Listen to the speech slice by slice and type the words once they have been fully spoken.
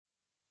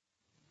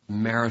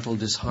marital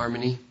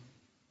disharmony,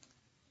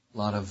 a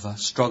lot of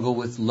struggle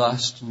with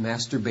lust and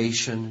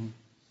masturbation and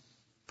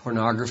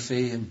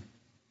pornography and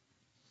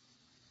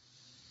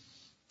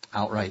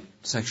outright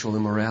sexual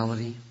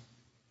immorality,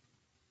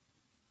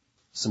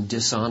 some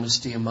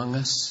dishonesty among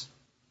us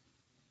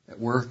at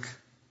work,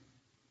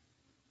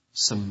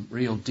 some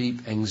real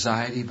deep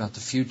anxiety about the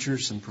future,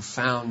 some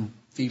profound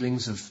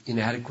feelings of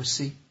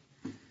inadequacy,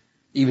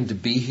 even to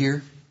be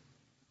here,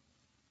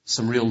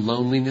 some real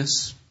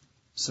loneliness.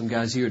 Some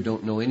guys here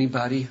don't know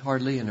anybody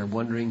hardly and are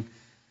wondering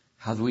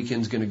how the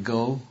weekend's going to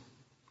go.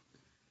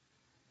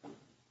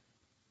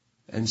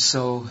 And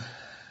so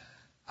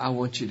I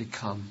want you to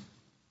come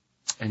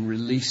and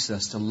release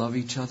us to love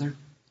each other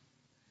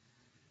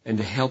and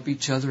to help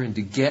each other and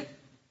to get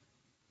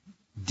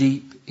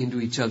deep into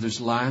each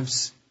other's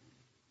lives.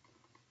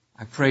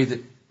 I pray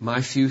that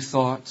my few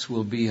thoughts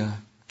will be a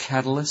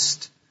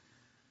catalyst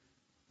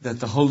that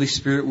the Holy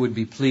Spirit would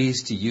be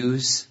pleased to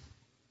use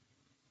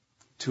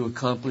to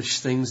accomplish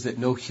things that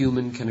no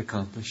human can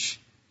accomplish.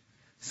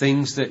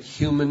 Things that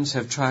humans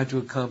have tried to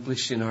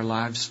accomplish in our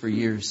lives for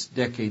years,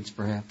 decades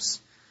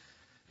perhaps,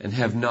 and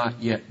have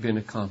not yet been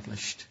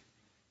accomplished.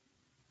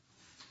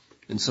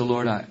 And so,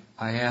 Lord, I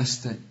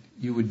ask that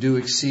you would do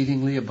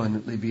exceedingly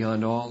abundantly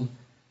beyond all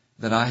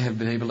that I have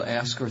been able to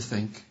ask or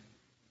think,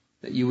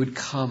 that you would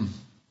come,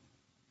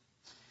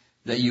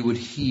 that you would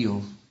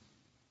heal,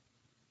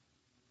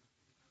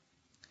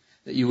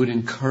 that you would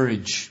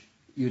encourage,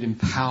 you would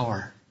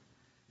empower,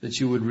 that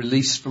you would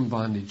release from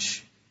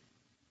bondage,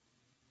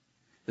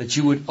 that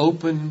you would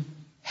open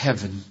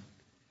heaven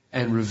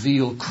and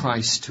reveal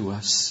Christ to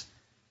us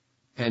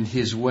and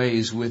His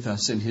ways with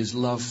us and His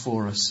love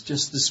for us.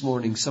 Just this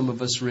morning, some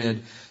of us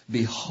read,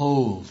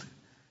 "Behold,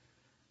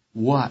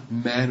 what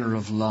manner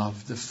of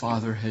love the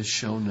Father has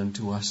shown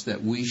unto us,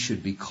 that we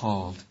should be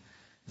called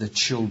the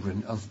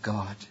children of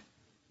God."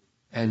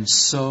 And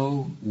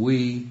so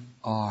we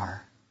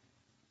are.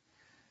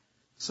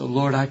 So,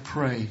 Lord, I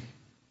pray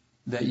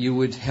that you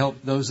would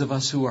help those of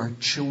us who are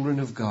children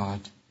of God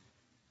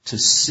to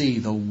see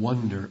the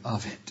wonder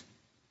of it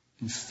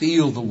and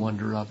feel the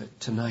wonder of it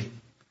tonight.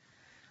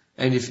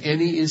 And if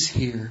any is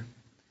here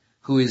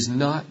who is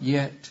not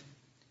yet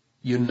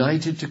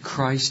united to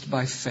Christ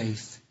by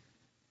faith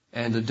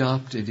and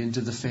adopted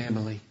into the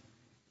family,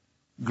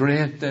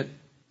 grant that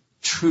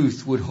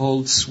truth would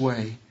hold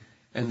sway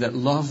and that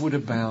love would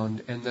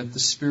abound and that the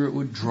Spirit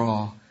would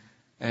draw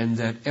and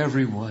that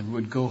everyone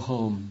would go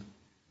home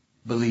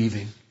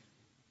believing,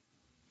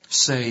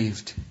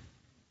 saved,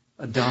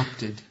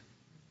 adopted.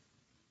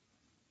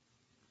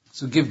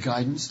 So give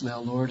guidance now,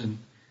 Lord, and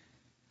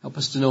help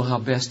us to know how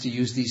best to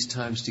use these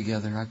times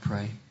together, I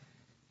pray.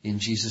 In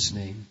Jesus'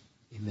 name,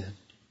 amen.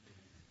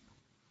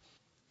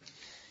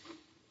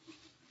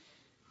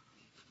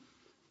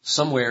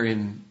 Somewhere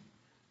in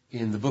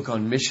the book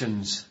on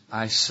missions,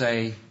 I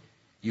say,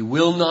 you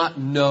will not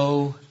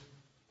know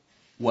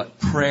what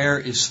prayer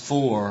is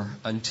for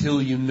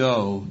until you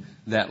know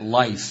that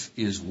life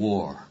is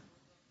war.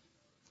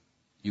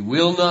 You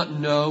will not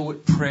know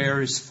what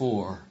prayer is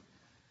for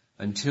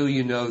until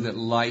you know that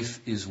life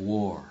is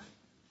war.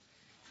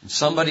 And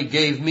somebody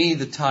gave me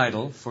the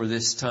title for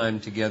this time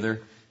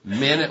together,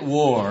 Men at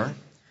War,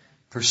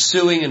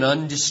 Pursuing an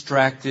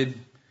Undistracted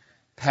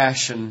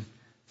Passion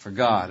for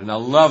God. And I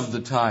love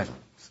the title.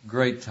 It's a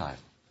great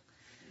title.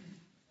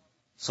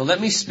 So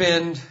let me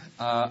spend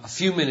a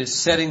few minutes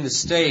setting the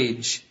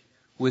stage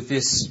with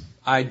this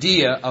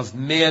idea of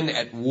men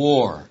at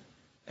war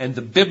and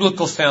the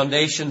biblical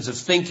foundations of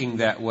thinking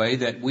that way,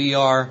 that we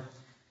are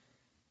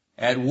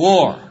at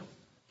war.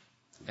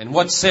 In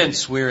what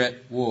sense we're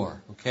at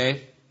war,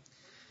 okay?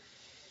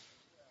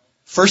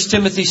 1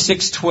 Timothy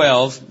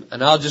 6:12,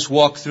 and I'll just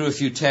walk through a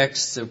few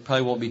texts. There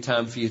probably won't be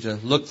time for you to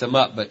look them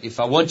up, but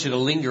if I want you to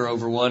linger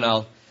over one,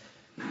 I'll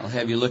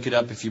have you look it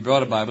up if you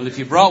brought a Bible. If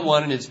you brought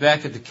one and it's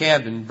back at the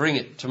cabin, bring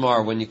it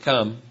tomorrow when you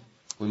come.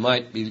 We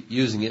might be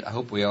using it. I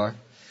hope we are.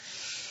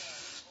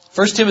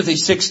 1 Timothy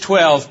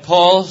 6:12,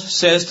 Paul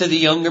says to the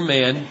younger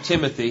man,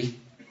 Timothy,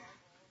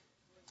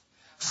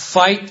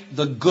 fight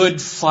the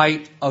good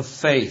fight of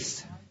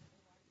faith.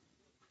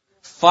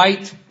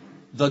 Fight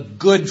the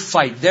good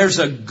fight. There's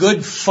a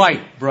good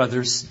fight,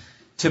 brothers,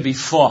 to be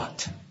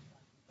fought.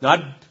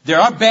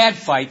 There are bad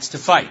fights to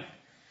fight.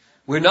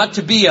 We're not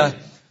to be a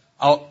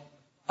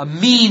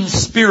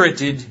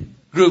mean-spirited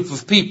group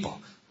of people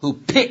who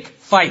pick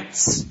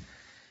fights.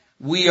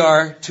 We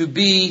are to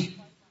be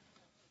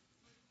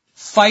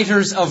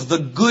fighters of the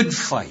good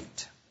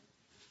fight.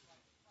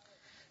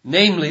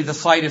 Namely, the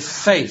fight of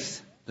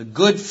faith. The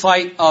good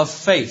fight of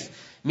faith.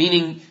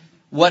 Meaning,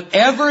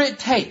 whatever it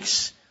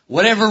takes,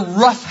 whatever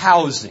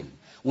roughhousing,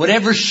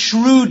 whatever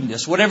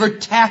shrewdness, whatever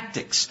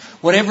tactics,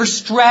 whatever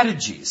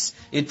strategies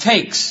it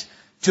takes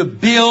to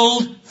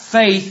build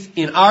faith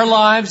in our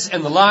lives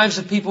and the lives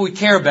of people we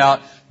care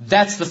about,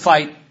 that's the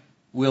fight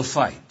we'll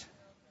fight.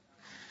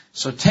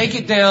 So take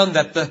it down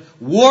that the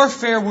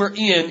warfare we're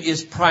in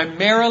is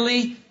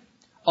primarily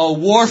a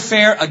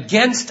warfare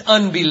against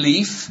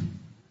unbelief.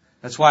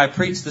 That's why I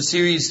preached the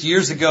series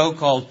years ago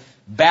called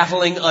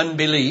Battling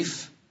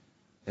Unbelief,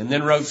 and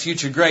then wrote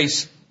Future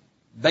Grace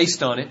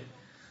based on it.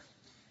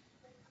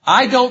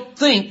 I don't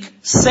think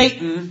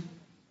Satan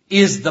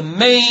is the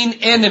main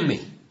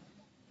enemy.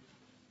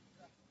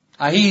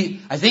 I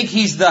think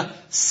he's the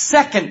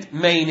second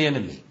main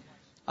enemy.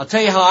 I'll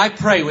tell you how I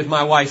pray with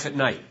my wife at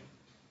night.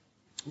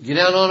 We get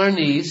down on our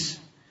knees,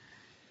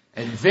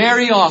 and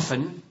very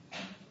often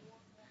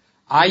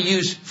I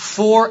use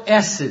 4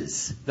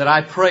 S's that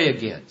I pray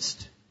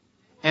against.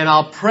 And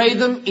I'll pray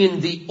them in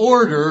the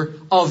order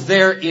of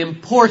their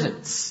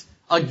importance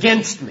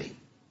against me.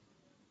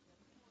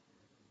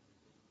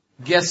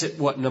 Guess at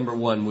what number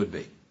 1 would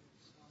be?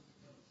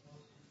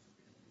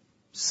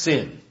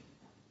 Sin.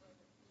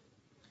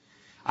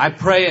 I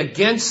pray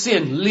against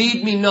sin.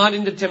 Lead me not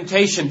into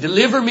temptation.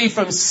 Deliver me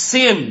from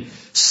sin.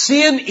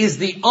 Sin is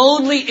the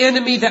only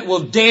enemy that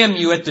will damn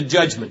you at the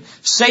judgment.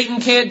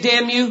 Satan can't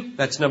damn you.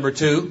 That's number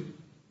 2.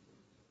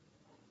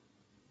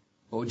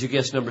 What would you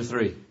guess number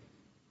 3?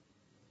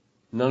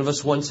 None of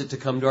us wants it to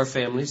come to our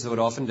families, though it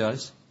often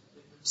does.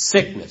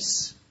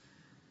 Sickness.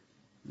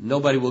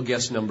 Nobody will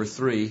guess number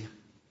 3.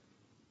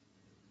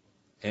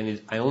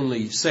 And I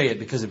only say it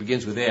because it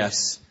begins with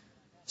S.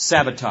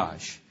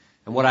 Sabotage.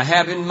 And what I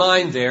have in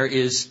mind there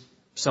is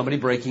somebody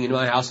breaking into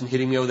my house and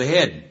hitting me over the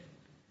head.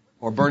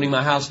 Or burning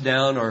my house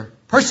down, or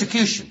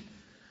persecution.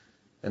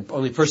 And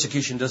only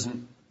persecution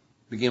doesn't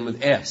begin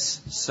with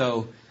S.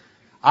 So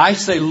I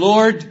say,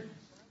 Lord,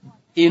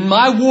 in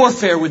my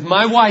warfare with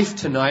my wife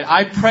tonight,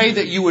 I pray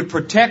that you would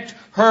protect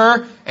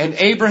her and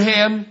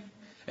Abraham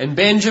and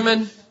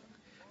Benjamin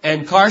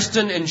and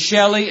Karsten and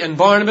Shelley and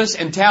Barnabas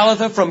and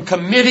Talitha from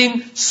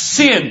committing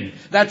sin.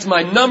 That's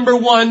my number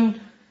 1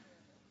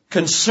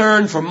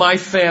 concern for my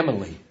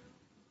family.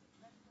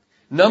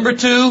 Number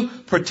 2,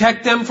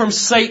 protect them from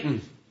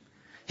Satan.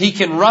 He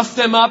can rough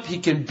them up, he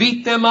can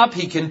beat them up,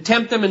 he can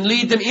tempt them and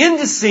lead them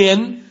into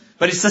sin,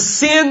 but it's a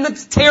sin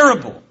that's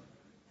terrible,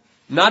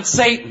 not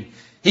Satan.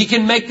 He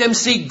can make them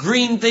see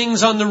green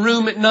things on the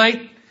room at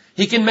night.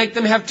 He can make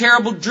them have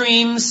terrible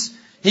dreams.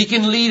 He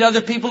can lead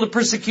other people to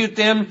persecute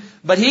them,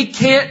 but he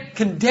can't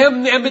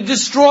condemn them and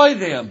destroy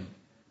them.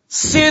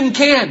 Sin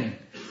can.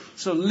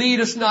 So lead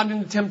us not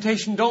into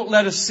temptation. Don't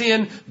let us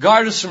sin.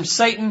 Guard us from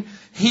Satan.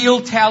 Heal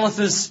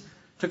Talitha's.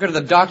 Took her to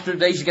the doctor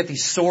today. She's got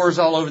these sores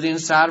all over the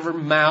inside of her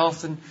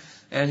mouth.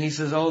 And he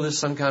says, oh, there's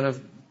some kind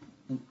of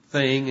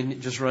thing. And it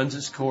just runs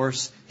its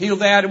course. Heal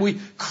that. And we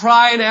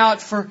crying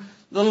out for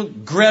little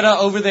Greta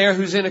over there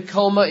who's in a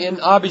coma in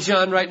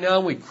Abidjan right now.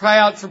 And we cry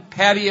out for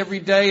Patty every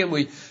day. And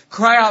we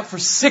cry out for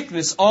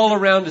sickness all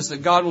around us,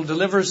 that God will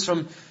deliver us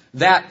from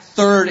that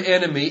third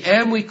enemy.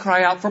 And we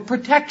cry out for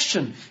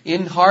protection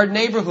in hard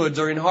neighborhoods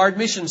or in hard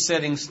mission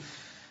settings.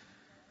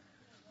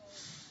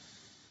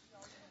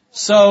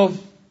 So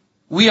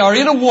we are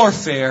in a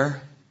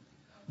warfare,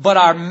 but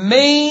our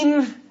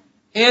main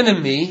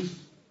enemy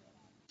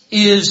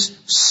is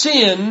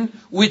sin,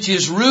 which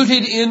is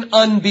rooted in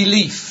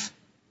unbelief.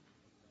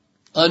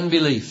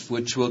 Unbelief,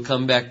 which we'll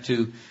come back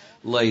to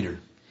later.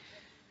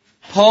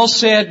 Paul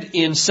said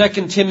in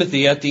 2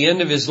 Timothy at the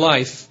end of his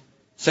life,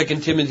 2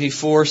 Timothy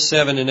 4,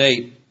 7 and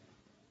 8,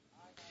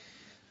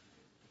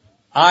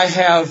 I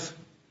have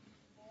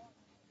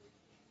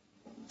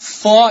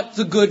fought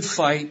the good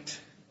fight.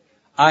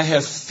 I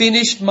have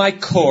finished my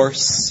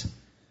course.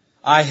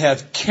 I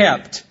have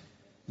kept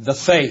the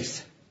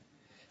faith.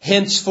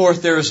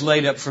 Henceforth there is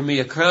laid up for me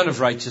a crown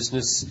of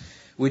righteousness,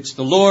 which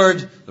the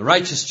Lord, the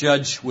righteous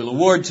judge, will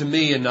award to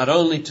me, and not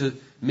only to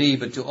me,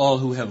 but to all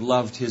who have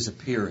loved his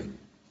appearing.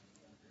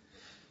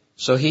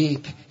 So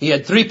he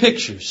had 3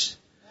 pictures.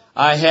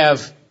 I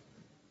have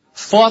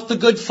fought the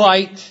good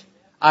fight.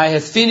 I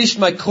have finished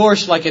my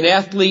course like an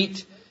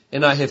athlete,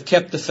 and I have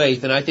kept the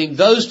faith. And I think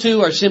those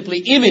 2 are simply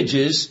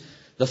images.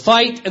 The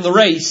fight and the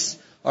race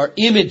are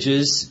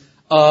images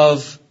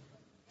of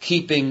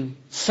keeping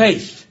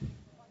faith.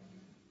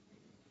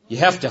 You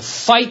have to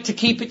fight to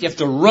keep it. You have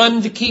to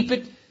run to keep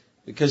it,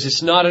 because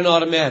it's not an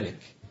automatic.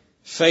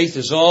 Faith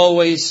is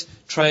always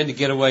trying to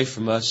get away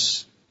from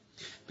us,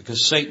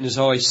 because Satan is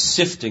always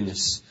sifting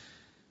us.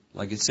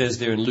 Like it says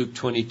there in Luke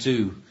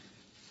 22,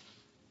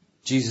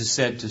 Jesus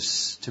said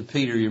to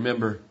Peter, you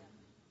remember,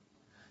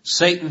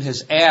 Satan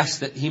has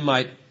asked that he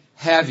might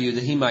have you,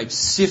 that he might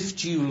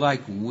sift you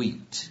like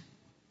wheat.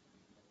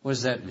 What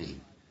does that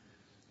mean?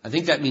 I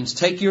think that means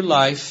take your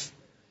life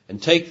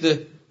and take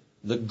the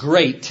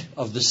grate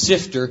of the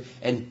sifter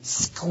and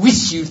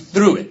squish you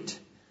through it.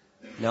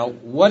 Now,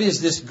 what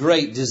is this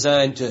grate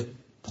designed to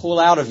pull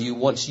out of you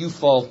once you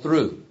fall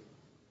through?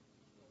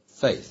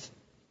 Faith.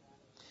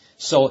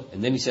 So,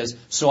 and then he says,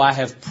 so I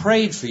have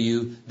prayed for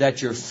you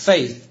that your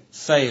faith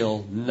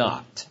fail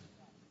not.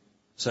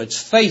 So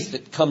it's faith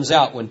that comes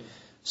out when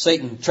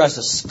Satan tries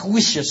to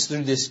squish us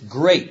through this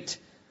grate.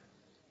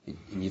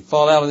 And you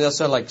fall out on the other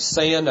side like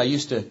sand. I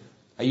used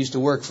to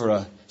work for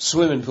a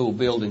swimming pool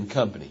building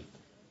company.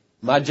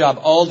 My job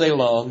all day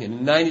long in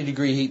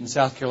 90-degree heat in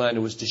South Carolina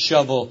was to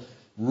shovel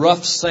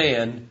rough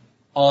sand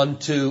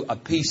onto a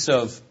piece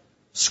of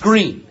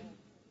screen.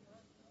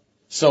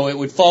 So it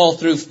would fall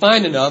through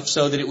fine enough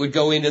so that it would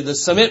go into the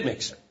cement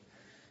mixer.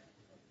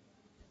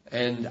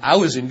 And I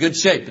was in good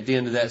shape at the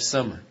end of that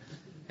summer.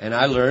 And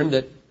I learned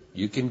that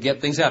you can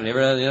get things out. And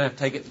every now and then I have to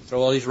take it and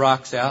throw all these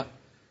rocks out.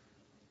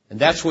 And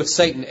that's what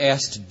Satan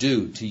asks to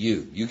do to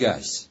you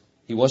guys.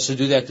 He wants to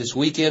do that this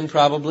weekend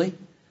probably.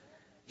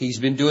 He's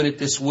been doing it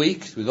this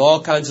week with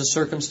all kinds of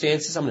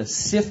circumstances. I'm going to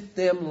sift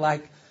them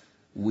like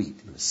wheat.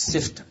 I'm going to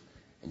sift them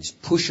and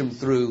just push them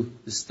through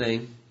this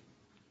thing.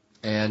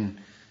 And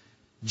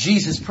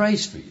Jesus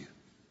prays for you.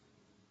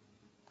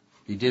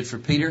 He did for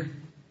Peter. And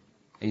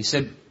he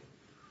said,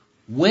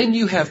 when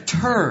you have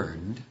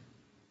turned,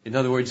 in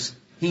other words,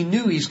 he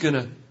knew he's going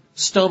to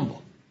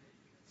stumble.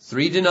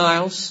 3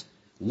 denials.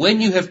 When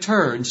you have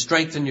turned,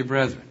 strengthen your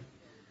brethren.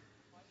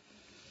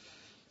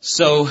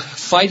 So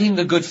fighting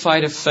the good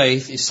fight of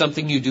faith is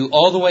something you do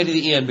all the way to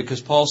the end, because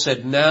Paul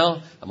said,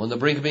 now I'm on the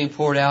brink of being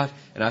poured out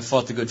and I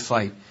fought the good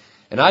fight.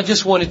 And I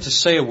just wanted to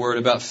say a word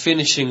about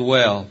finishing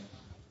well.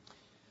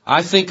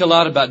 I think a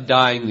lot about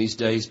dying these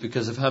days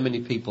because of how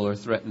many people are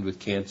threatened with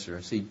cancer.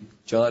 I see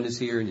John is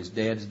here and his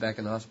dad is back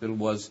in the hospital.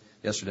 Was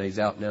yesterday. He's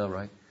out now,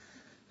 right?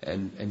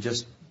 And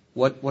just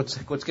what's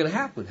going to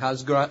happen?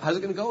 How's it going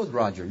to go with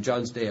Roger and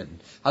John's dad?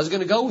 How's it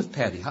going to go with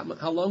Patty?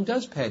 How long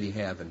does Patty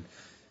have? And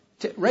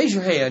raise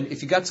your hand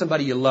if you got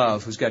somebody you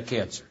love who's got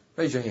cancer.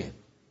 Raise your hand.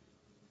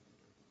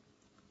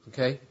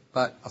 Okay,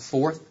 about a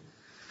fourth.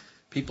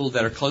 People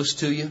that are close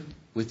to you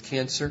with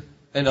cancer.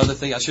 And other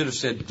things, I should have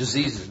said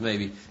diseases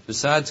maybe,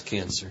 besides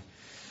cancer.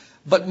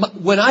 But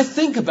when I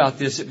think about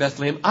this at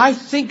Bethlehem, I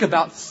think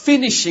about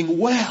finishing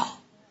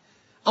well.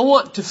 I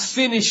want to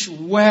finish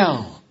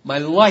well. My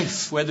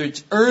life, whether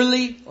it's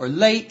early or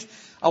late,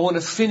 I want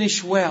to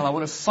finish well. I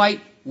want to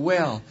fight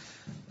well.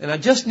 And I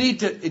just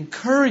need to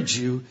encourage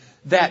you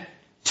that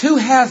to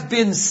have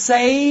been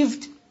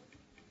saved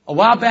a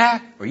while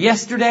back or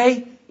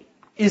yesterday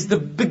is the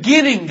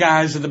beginning,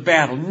 guys, of the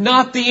battle,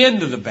 not the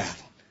end of the battle.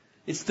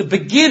 It's the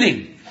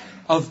beginning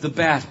of the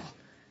battle,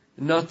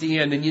 not the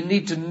end. And you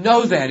need to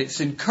know that. It's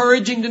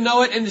encouraging to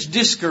know it and it's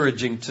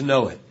discouraging to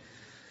know it.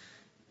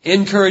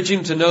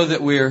 Encouraging to know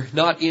that we're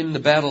not in the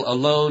battle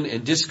alone,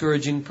 and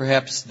discouraging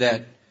perhaps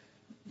that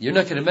you're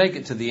not going to make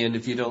it to the end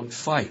if you don't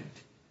fight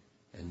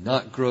and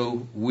not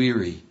grow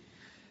weary.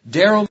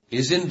 Daryl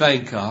is in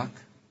Bangkok.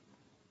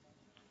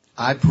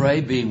 I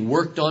pray, being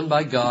worked on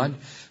by God.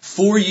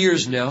 4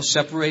 years now,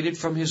 separated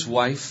from his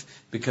wife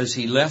because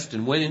he left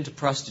and went into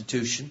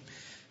prostitution.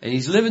 And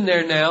he's living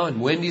there now,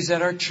 and Wendy's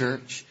at our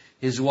church.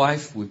 His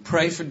wife, we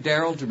pray for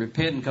Daryl to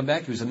repent and come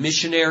back. He was a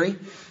missionary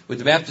with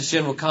the Baptist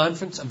General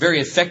Conference, a very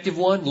effective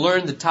one,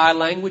 learned the Thai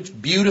language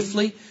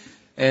beautifully,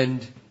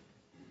 and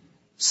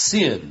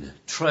sin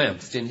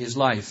triumphed in his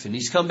life. And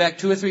he's come back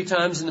 2 or 3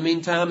 times in the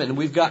meantime, and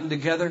we've gotten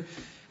together.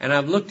 And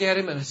I've looked at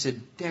him and I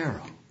said,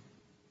 Daryl,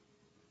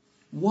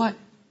 what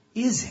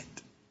is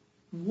it?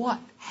 What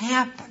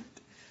happened?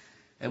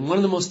 And one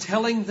of the most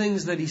telling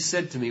things that he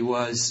said to me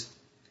was,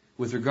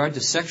 with regard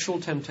to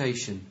sexual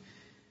temptation,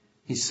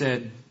 he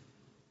said,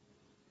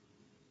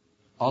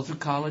 all through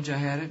college I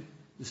had it,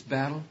 this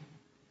battle,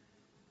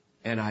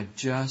 and I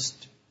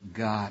just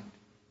got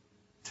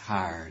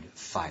tired of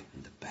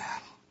fighting the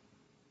battle.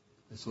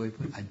 That's the way he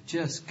put it. I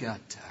just got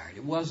tired.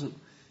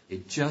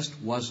 It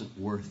just wasn't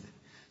worth it.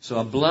 So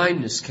a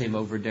blindness came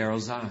over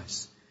Daryl's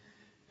eyes,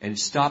 and it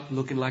stopped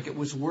looking like it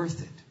was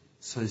worth it.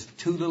 So his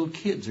 2 little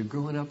kids are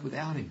growing up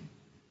without him.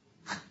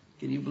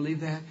 Can you believe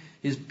that?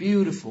 His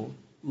beautiful,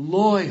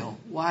 loyal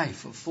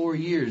wife of 4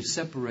 years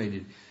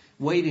separated,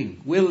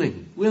 waiting,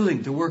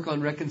 willing to work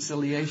on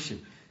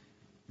reconciliation.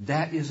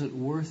 That isn't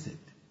worth it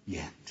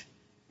yet.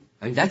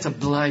 I mean, that's a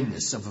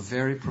blindness of a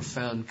very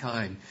profound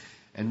kind.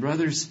 And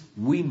brothers,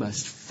 we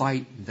must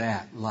fight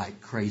that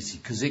like crazy,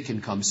 because it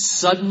can come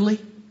suddenly,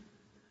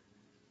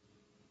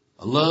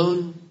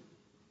 alone,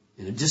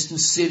 in a distant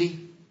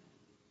city,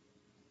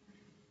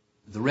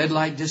 the red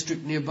light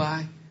district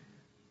nearby,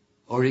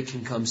 or it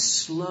can come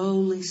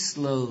slowly,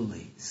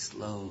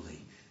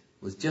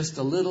 with just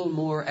a little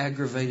more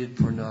aggravated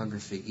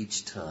pornography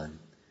each time.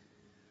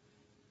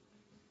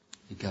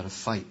 You've got to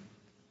fight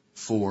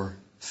for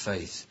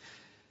faith.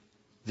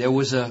 There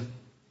was a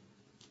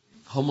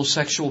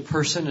homosexual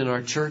person in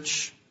our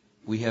church.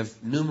 We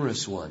have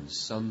numerous ones.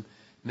 Some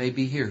may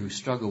be here who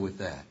struggle with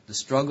that. The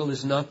struggle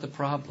is not the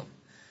problem.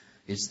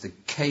 It's the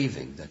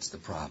caving that's the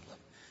problem.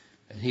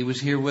 And he was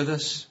here with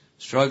us,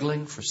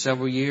 struggling for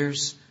several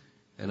years.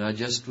 And I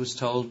just was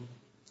told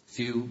a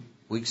few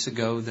weeks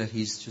ago that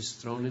he's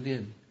just thrown it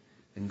in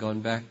and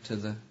gone back to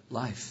the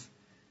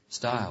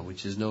lifestyle,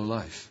 which is no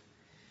life.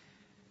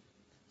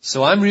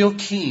 So I'm real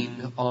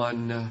keen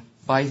on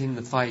fighting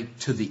the fight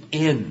to the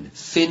end,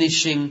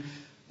 finishing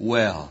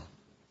well.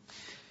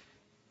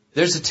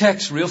 There's a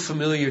text real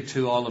familiar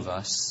to all of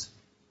us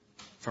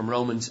from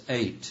Romans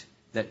 8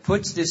 that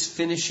puts this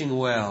finishing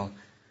well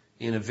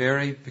in a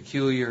very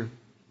peculiar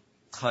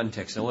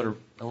context. I want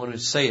to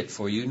say it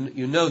for you.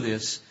 You know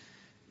this,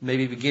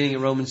 maybe beginning at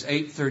Romans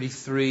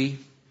 8:33,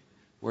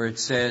 where it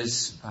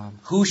says,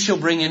 who shall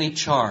bring any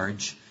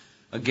charge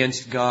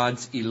against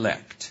God's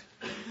elect?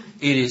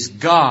 It is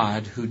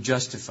God who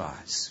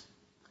justifies.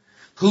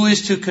 Who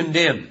is to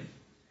condemn?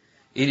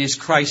 It is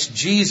Christ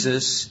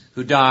Jesus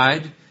who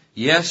died,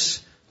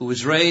 yes, who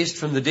was raised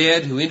from the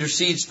dead, who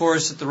intercedes for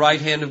us at the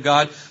right hand of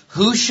God.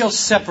 Who shall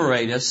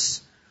separate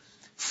us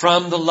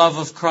from the love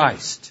of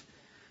Christ?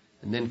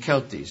 And then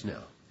count these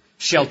now.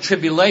 Shall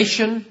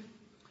tribulation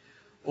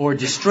or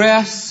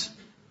distress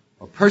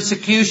or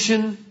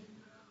persecution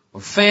or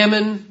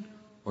famine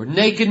or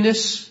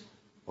nakedness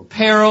or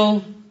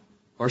peril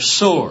or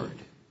sword?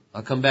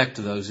 I'll come back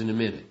to those in a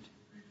minute.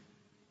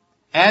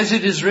 As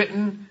it is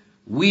written,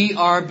 we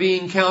are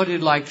being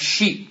counted like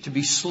sheep to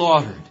be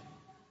slaughtered.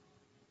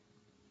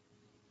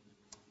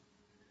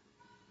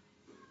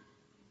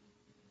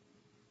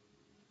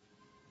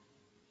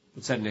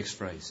 What's that next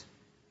phrase?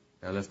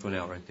 I left one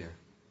out right there.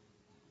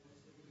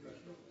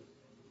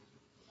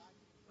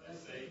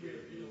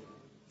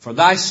 For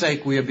thy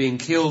sake we are being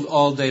killed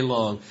all day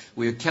long.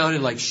 We are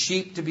counted like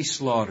sheep to be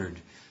slaughtered.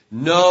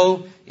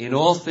 No, in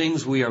all these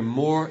things we are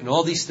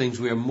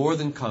more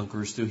than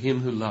conquerors through him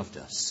who loved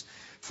us.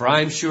 For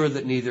I am sure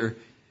that neither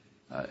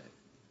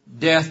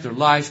death, nor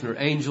life, nor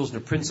angels,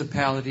 nor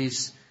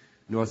principalities,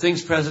 nor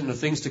things present, nor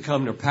things to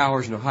come, nor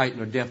powers, nor height,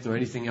 nor depth, nor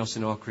anything else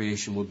in all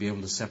creation will be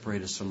able to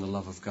separate us from the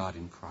love of God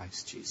in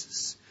Christ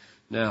Jesus.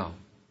 Now,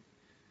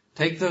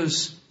 take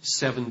those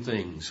 7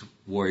 things,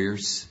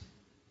 warriors,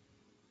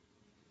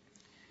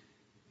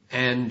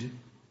 and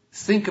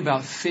think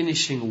about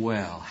finishing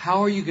well.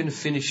 How are you going to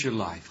finish your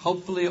life?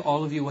 Hopefully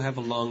all of you will have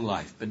a long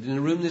life. But in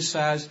a room this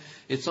size,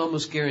 it's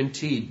almost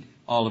guaranteed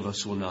all of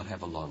us will not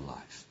have a long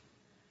life.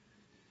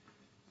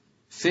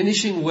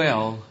 Finishing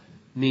well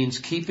means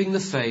keeping the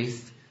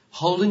faith,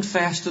 holding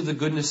fast to the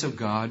goodness of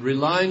God,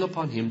 relying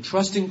upon him,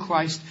 trusting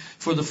Christ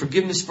for the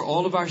forgiveness for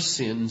all of our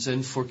sins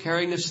and for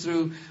carrying us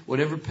through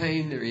whatever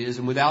pain there is,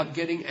 and without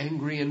getting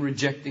angry and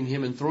rejecting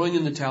him and throwing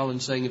in the towel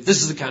and saying, if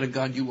this is the kind of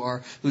God you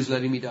are who's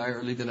letting me die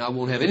early, then I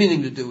won't have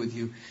anything to do with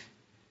you.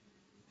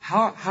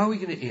 How are we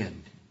going to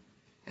end?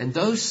 And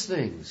those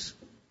things,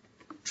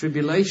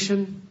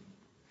 tribulation,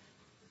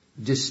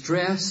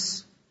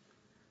 distress,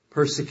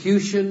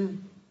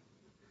 persecution,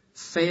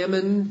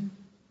 famine,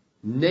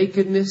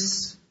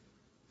 nakedness,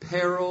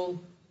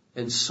 peril,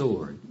 and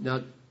sword.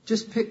 Now,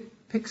 just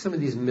pick some of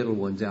these middle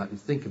ones out and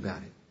think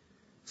about it.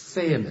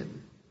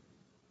 Famine.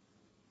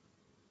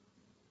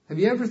 Have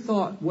you ever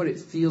thought what it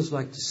feels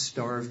like to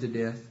starve to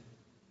death?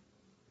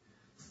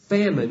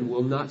 Famine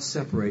will not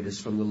separate us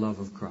from the love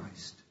of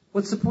Christ.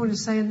 What's the point of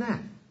saying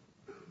that?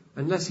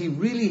 Unless he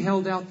really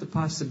held out the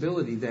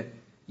possibility that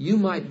you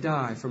might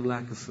die from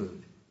lack of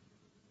food.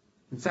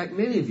 In fact,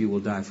 many of you will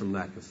die from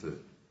lack of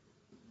food.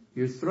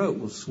 Your throat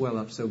will swell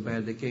up so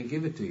bad they can't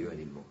give it to you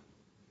anymore.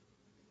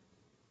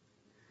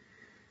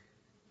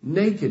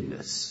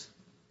 Nakedness.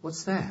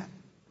 What's that?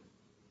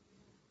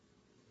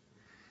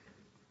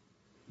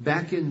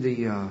 Back in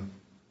the,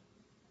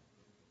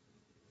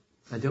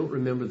 I don't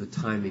remember the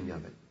timing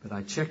of it, but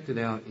I checked it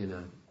out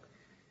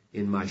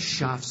in my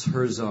Schaff's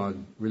Herzog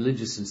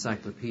religious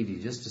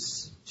encyclopedia just to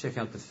check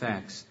out the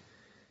facts.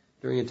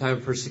 During a time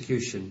of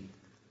persecution,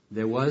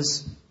 there were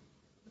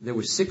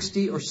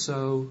 60 or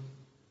so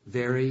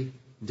very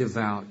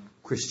devout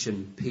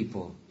Christian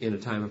people in a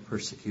time of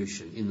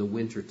persecution in the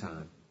winter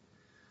time.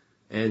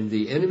 And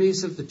the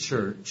enemies of the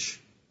church,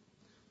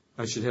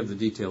 I should have the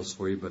details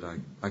for you, but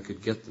I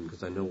could get them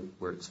because I know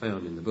where it's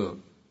found in the book.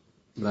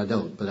 But I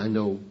don't, but I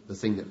know the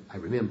thing that I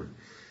remember.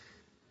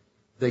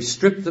 They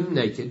stripped them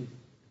naked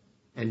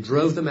and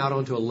drove them out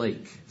onto a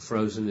lake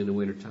frozen in the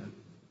wintertime,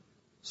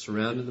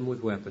 surrounded them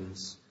with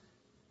weapons,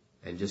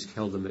 and just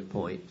held them at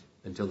point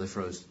until they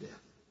froze to death.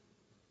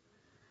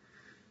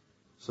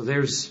 So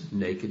there's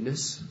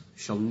nakedness.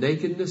 Shall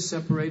nakedness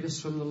separate us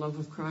from the love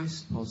of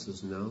Christ? Paul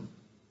says no.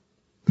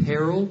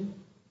 Peril.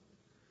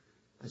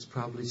 That's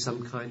probably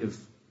some kind of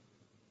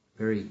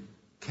very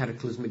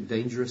cataclysmic,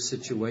 dangerous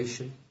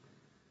situation.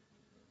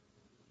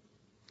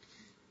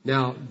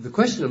 Now, the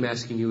question I'm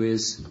asking you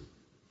is,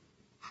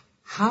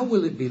 how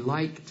will it be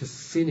like to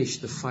finish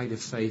the fight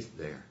of faith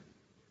there?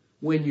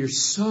 When you're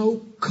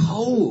so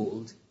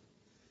cold,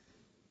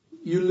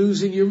 you're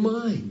losing your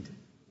mind.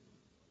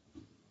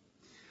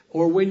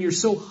 Or when you're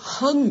so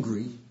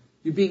hungry,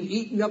 you're being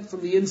eaten up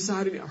from the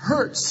inside and it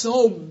hurts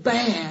so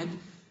bad,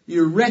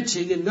 you're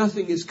retching and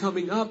nothing is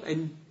coming up,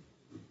 and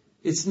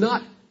it's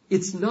not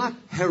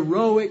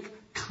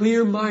heroic,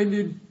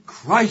 clear-minded,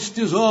 Christ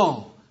is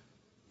all.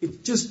 It's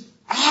just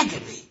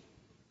agony.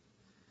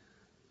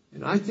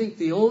 And I think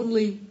the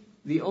only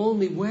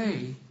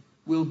way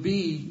will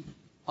be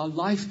a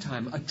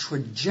lifetime, a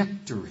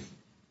trajectory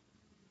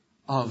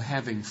of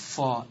having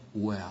fought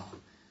well.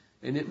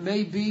 And it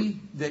may be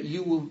that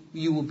you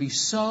will be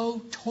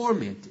so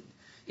tormented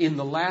in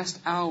the last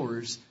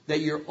hours that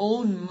your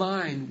own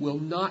mind will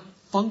not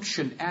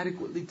function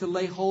adequately to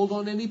lay hold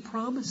on any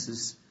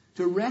promises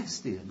to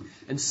rest in.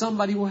 And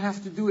somebody will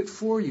have to do it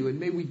for you. And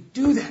may we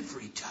do that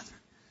for each other.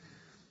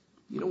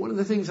 You know, one of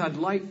the things I'd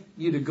like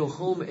you to go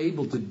home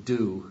able to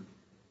do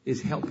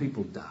is help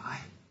people die.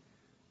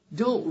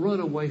 Don't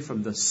run away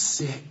from the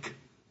sick.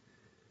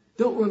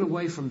 Don't run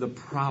away from the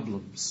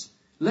problems.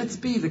 Let's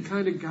be the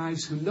kind of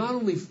guys who not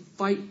only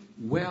fight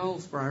well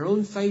for our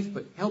own faith,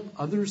 but help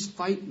others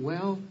fight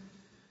well.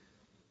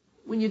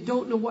 When you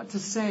don't know what to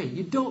say,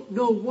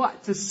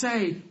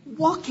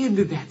 walk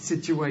into that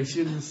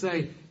situation and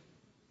say,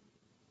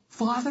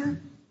 Father,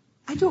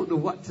 I don't know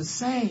what to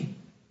say.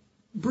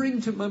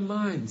 Bring to my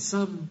mind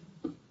some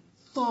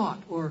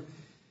thought,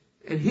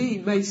 and He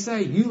may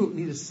say, you don't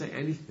need to say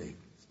anything.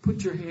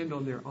 Put your hand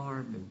on their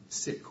arm and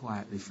sit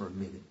quietly for a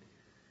minute.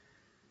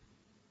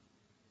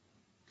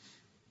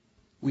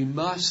 We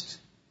must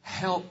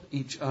help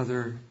each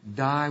other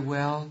die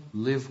well,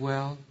 live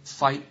well,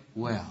 fight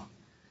well.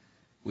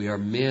 We are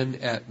men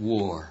at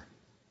war.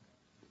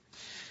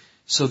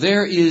 So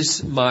there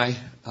is my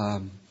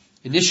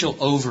initial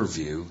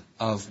overview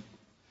of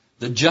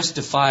the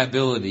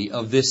justifiability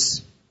of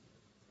this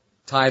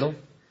title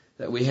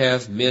that we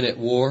have, Men at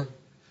War.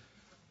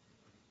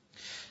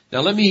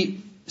 Now let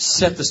me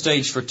set the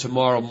stage for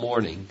tomorrow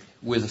morning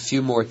with a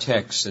few more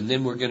texts, and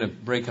then we're going to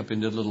break up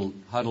into little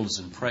huddles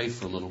and pray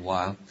for a little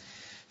while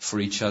for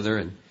each other.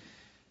 And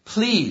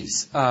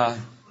please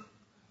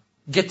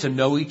get to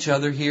know each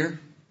other here.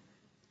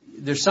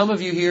 There's some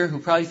of you here who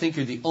probably think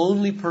you're the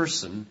only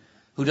person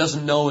who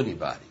doesn't know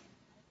anybody.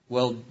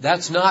 Well,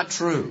 that's not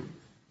true.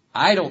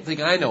 I don't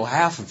think I know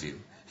half of you.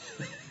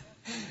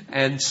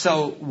 And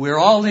so we're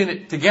all in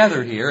it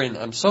together here, and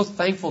I'm so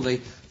thankful they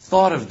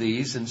thought of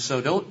these. And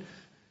so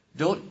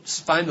don't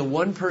find the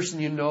one person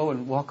you know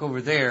and walk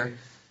over there.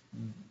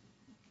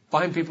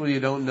 Find people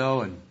you don't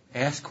know and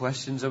ask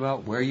questions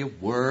about where you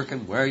work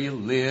and where you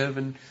live,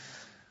 and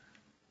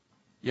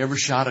you ever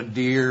shot a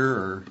deer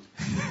or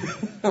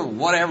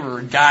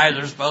whatever guys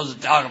are supposed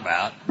to talk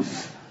about.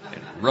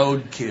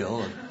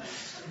 Roadkill.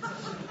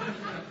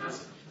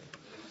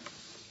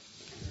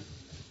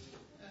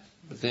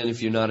 But then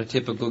if you're not a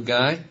typical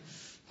guy,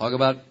 talk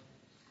about,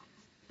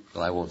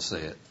 well, I won't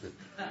say it. But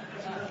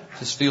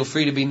just feel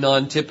free to be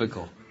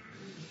non-typical.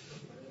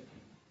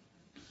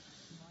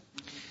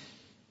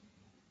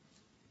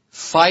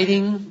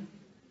 Fighting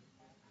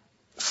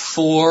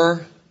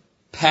for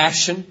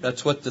passion,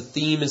 that's what the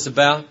theme is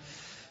about.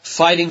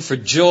 Fighting for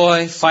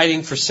joy,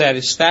 fighting for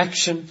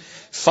satisfaction,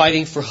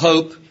 fighting for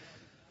hope.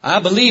 I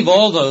believe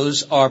all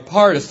those are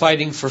part of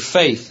fighting for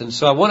faith. And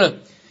so I want to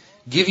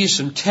give you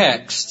some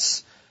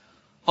texts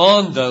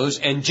on those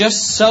and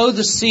just sow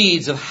the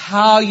seeds of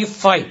how you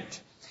fight,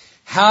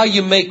 how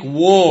you make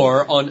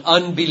war on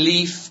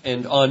unbelief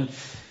and on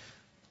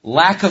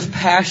lack of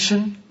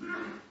passion.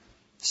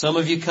 Some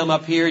of you come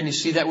up here and you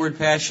see that word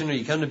passion, or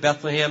you come to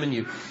Bethlehem and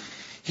you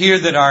hear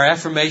that our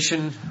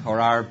affirmation or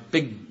our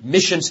big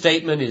mission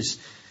statement is,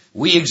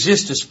 we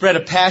exist to spread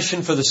a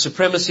passion for the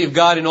supremacy of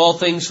God in all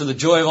things, for the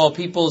joy of all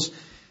peoples.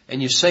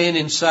 And you're saying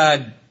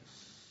inside,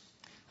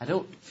 I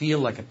don't feel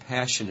like a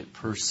passionate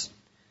person.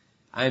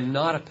 I'm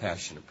not a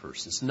passionate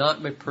person. It's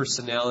not my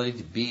personality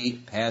to be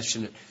a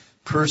passionate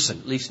person.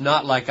 At least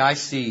not like I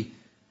see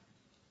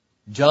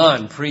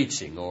John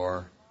preaching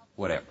or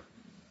whatever.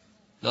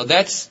 Now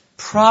that's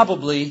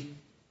probably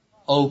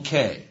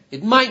okay.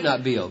 It might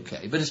not be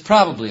okay, but it's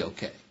probably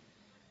okay.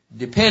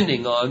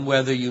 Depending on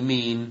whether you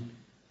mean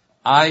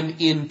I'm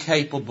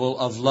incapable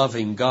of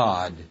loving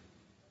God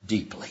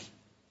deeply.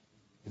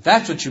 If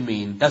that's what you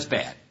mean, that's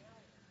bad.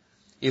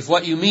 If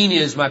what you mean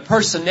is my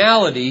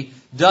personality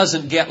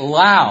doesn't get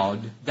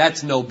loud,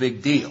 that's no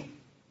big deal.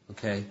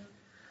 Okay?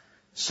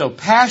 So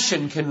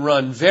passion can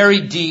run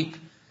very deep,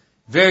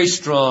 very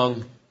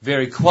strong,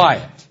 very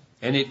quiet.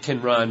 And it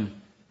can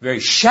run very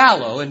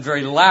shallow and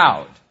very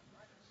loud.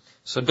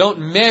 So don't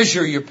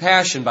measure your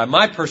passion by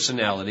my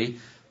personality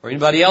or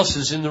anybody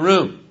else's in the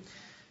room.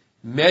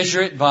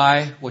 Measure it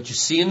by what you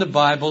see in the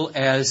Bible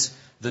as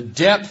the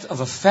depth of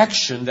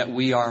affection that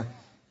we are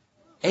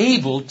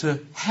able to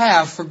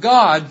have for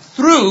God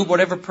through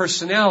whatever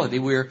personality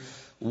we're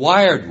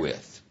wired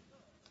with.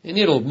 And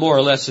it'll more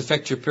or less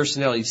affect your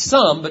personality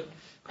some, but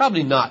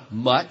probably not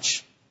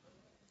much.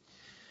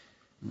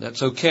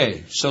 That's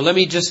okay. So let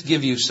me just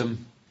give you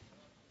some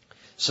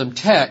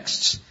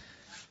texts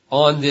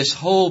on this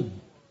whole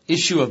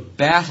issue of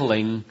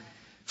battling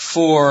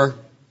for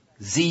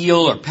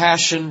zeal or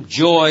passion,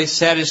 joy,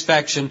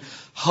 satisfaction,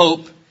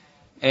 hope,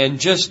 and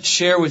just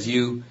share with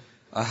you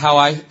how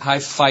I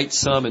fight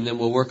some, and then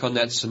we'll work on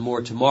that some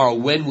more tomorrow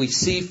when we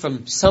see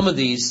from some of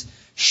these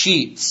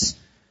sheets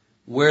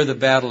where the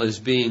battle is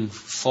being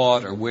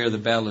fought or where the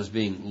battle is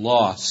being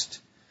lost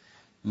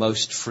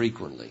most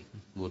frequently.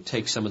 We'll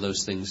take some of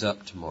those things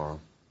up tomorrow.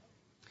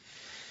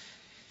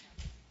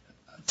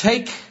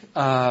 Take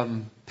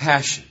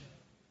passion.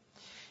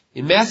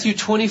 In Matthew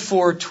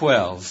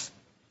 24:12,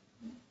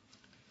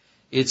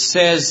 it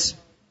says,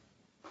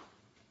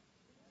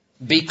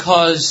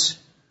 because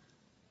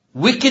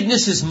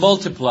wickedness is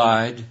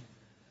multiplied,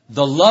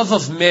 the love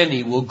of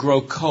many will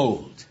grow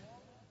cold.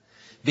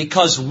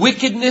 Because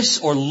wickedness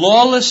or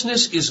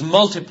lawlessness is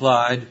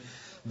multiplied,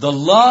 the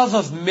love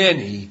of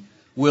many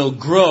will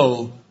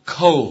grow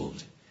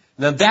cold.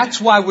 Now that's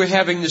why we're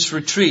having this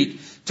retreat,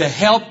 to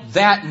help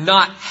that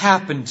not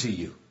happen to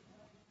you.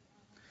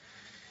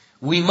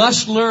 We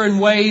must learn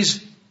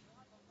ways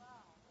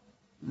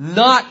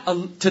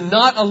to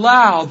not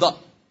allow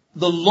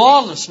the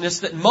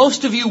lawlessness that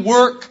most of you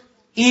work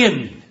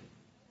in.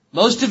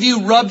 Most of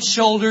you rub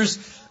shoulders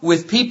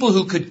with people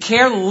who could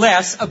care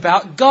less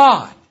about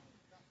God.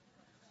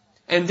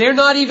 And they're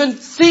not even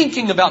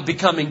thinking about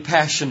becoming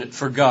passionate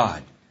for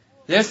God.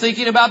 They're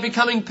thinking about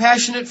becoming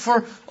passionate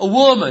for a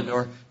woman,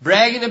 or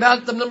bragging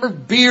about the number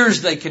of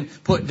beers they can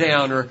put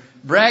down, or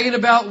bragging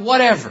about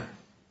whatever.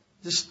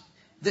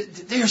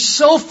 They're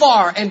so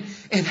far, and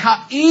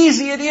how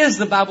easy it is,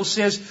 the Bible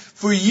says,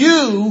 for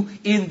you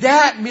in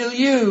that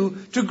milieu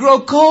to grow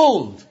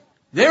cold.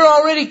 They're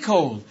already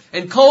cold,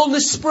 and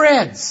coldness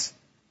spreads.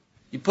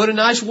 You put a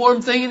nice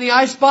warm thing in the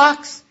ice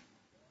box,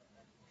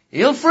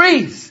 it'll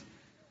freeze.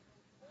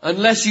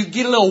 Unless you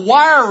get a little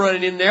wire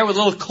running in there with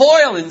a little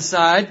coil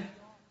inside,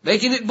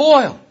 making it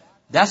boil.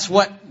 That's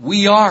what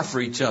we are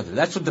for each other.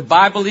 That's what the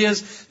Bible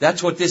is.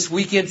 That's what this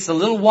weekend's a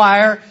little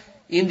wire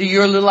into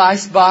your little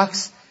ice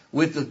box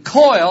with the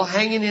coil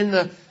hanging in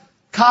the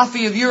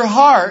coffee of your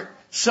heart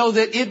so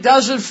that it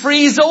doesn't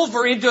freeze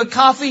over into a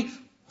coffee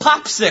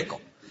popsicle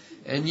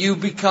and you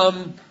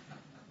become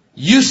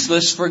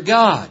useless for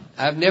God.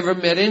 I've never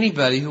met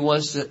anybody who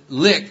wants to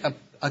lick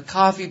a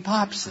coffee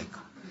popsicle.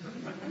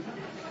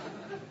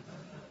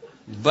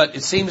 But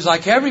it seems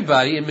like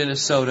everybody in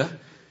Minnesota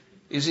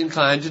is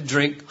inclined to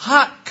drink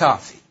hot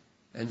coffee.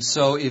 And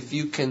so if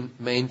you can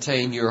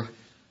maintain your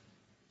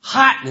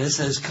hotness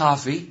as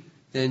coffee,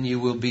 then you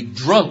will be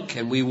drunk.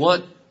 And we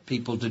want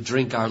people to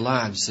drink our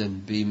lives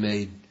and be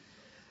made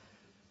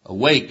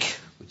awake,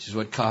 which is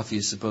what coffee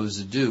is supposed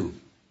to do.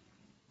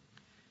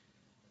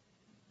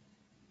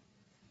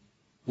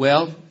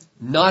 Well,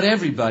 not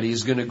everybody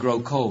is going to grow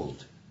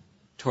cold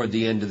toward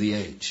the end of the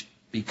age.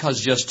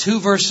 Because just 2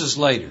 verses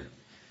later,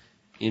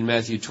 in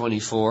Matthew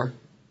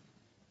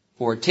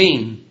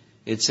 24:14,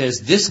 it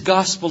says, "This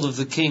gospel of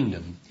the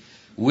kingdom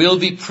will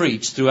be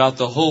preached throughout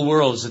the whole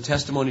world as a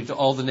testimony to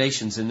all the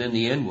nations, and then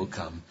the end will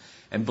come.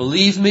 And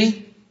believe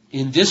me,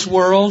 in this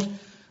world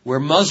where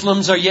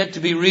Muslims are yet to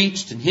be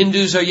reached and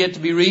Hindus are yet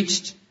to be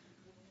reached,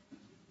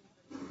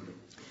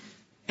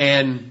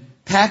 and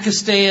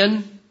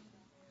Pakistan,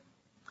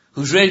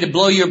 who's ready to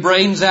blow your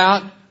brains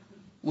out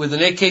with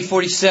an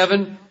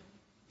AK-47,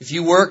 if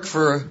you work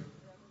for,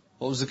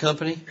 what was the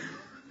company?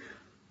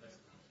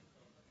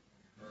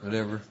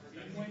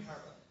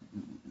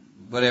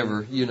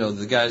 Whatever, you know,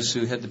 the guys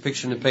who had the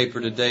picture in the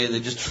paper today, they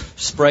just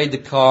sprayed the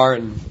car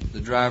and the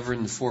driver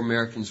and the 4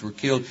 Americans were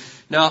killed.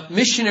 Now,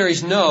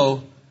 missionaries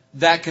know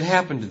that could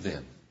happen to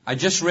them. I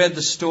just read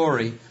the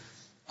story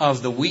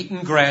of the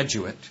Wheaton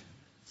graduate,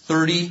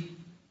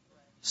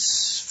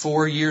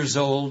 34 years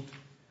old,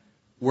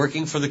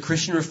 working for the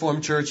Christian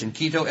Reformed Church in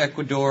Quito,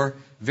 Ecuador,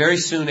 very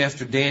soon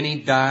after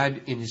Danny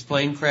died in his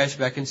plane crash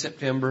back in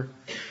September.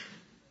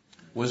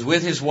 Was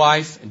with his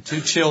wife and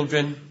 2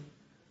 children,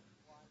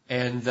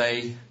 and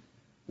they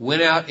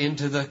went out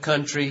into the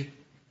country.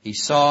 He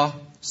saw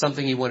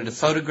something he wanted to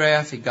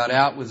photograph. He got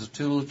out with his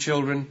 2 little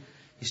children.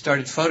 He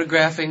started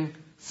photographing.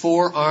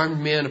 4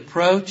 armed men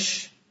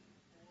approach.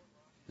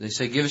 They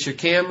say, "Give us your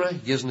camera." He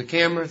gives them the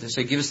camera. They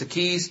say, "Give us the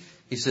keys."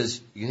 He says,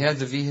 "You can have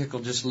the vehicle,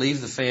 just leave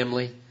the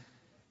family."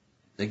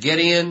 They get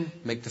in,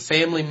 make the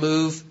family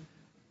move.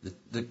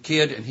 The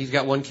kid, and he's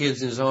got 1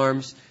 kid in his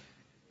arms,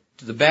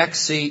 to the back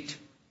seat.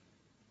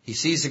 He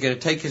sees they're going to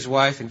take his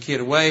wife and kid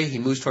away. He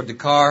moves toward the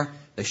car.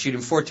 They shoot him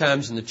 4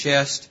 times in the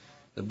chest.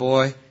 The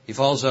boy, he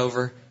falls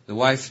over. The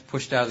wife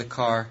pushed out of the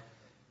car.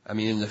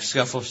 In the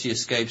scuffle, she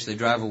escapes. They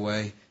drive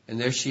away. And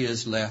there she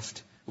is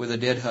left with a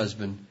dead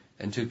husband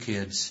and 2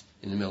 kids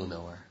in the middle of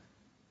nowhere.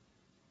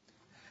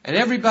 And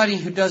everybody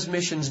who does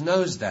missions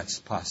knows that's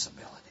a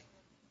possibility.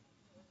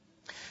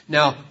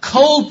 Now,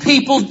 cold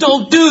people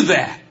don't do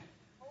that.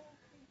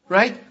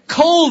 Right?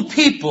 Cold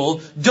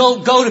people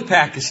don't go to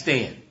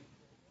Pakistan.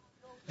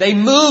 They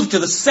move to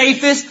the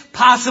safest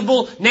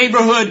possible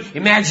neighborhood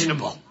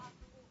imaginable.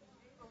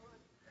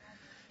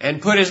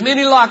 And put as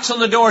many locks on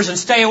the doors and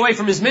stay away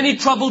from as many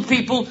troubled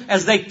people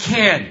as they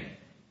can.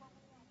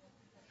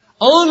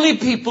 Only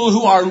people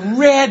who are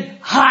red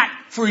hot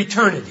for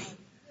eternity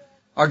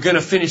are going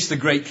to finish the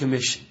Great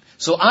Commission.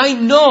 So I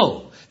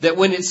know that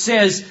when it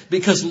says,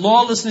 because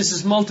lawlessness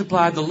is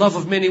multiplied, the love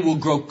of many will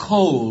grow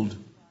cold,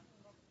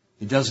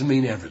 it doesn't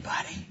mean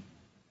everybody.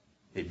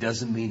 It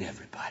doesn't mean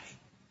everybody.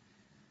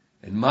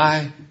 And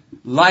my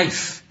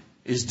life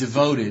is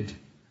devoted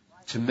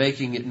to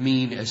making it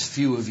mean as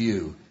few of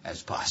you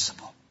as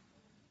possible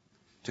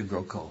to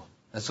grow cold.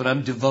 That's what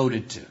I'm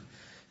devoted to.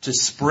 To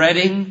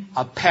spreading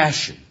a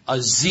passion,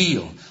 a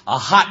zeal, a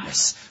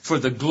hotness for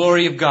the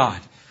glory of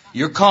God.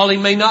 Your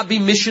calling may not be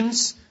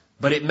missions,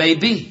 but it may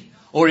be.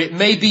 Or it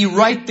may be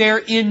right there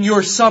in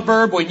your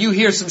suburb when you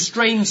hear some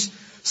strange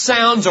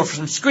sounds or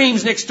some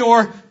screams next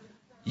door.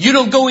 You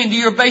don't go into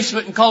your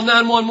basement and call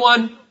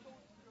 911.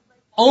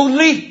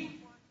 Only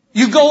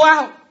you go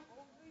out.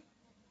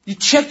 You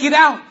check it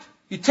out.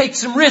 You take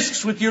some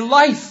risks with your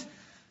life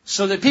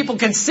so that people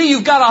can see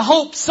you've got a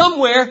hope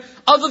somewhere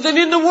other than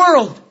in the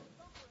world.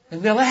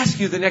 And they'll ask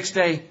you the next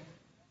day,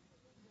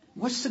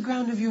 What's the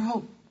ground of your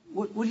hope?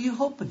 What are you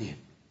hoping in?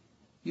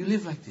 You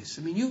live like this.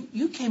 I mean,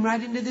 you came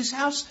right into this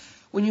house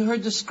when you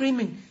heard the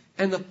screaming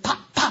and the pop,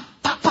 pop,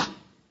 pop, pop.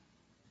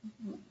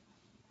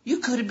 You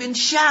could have been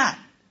shot.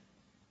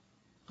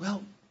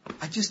 Well,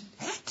 I just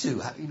had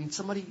to. I mean,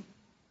 somebody...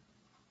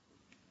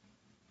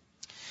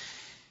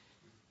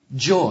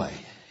 Joy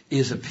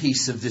is a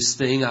piece of this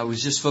thing. I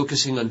was just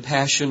focusing on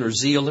passion or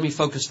zeal. Let me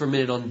focus for a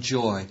minute on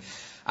joy.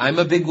 I'm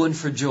a big one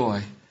for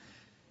joy.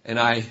 And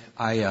I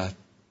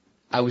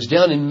was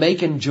down in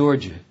Macon,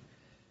 Georgia,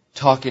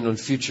 talking on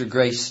Future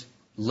Grace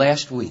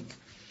last week.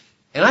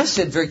 And I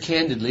said very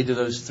candidly to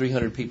those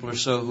 300 people or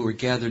so who were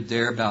gathered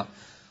there about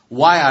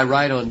why I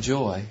write on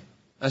joy.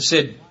 I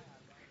said,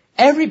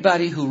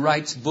 everybody who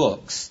writes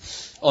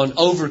books on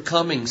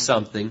overcoming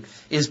something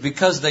is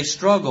because they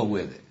struggle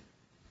with it.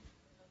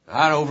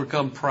 How to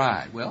overcome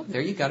pride. Well,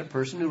 there you got a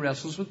person who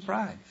wrestles with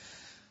pride.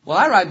 Well,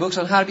 I write books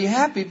on how to be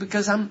happy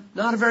because I'm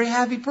not a very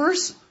happy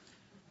person.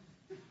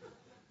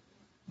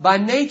 By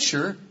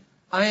nature,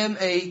 I am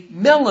a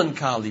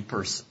melancholy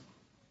person.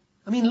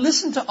 I mean,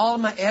 listen to all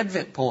of my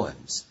Advent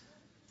poems.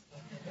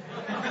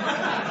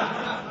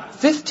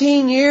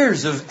 15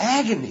 years of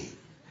agony.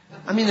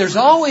 I mean, there's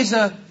always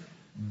a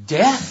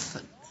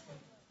death.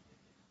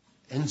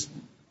 And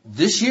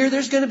this year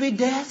there's going to be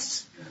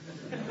deaths.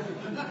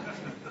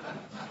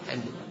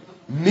 And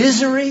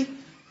misery.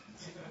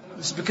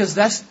 It's because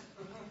that's...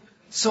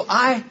 So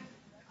I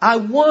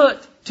want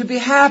to be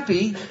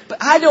happy,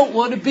 but I don't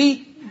want to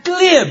be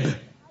glib.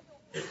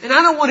 And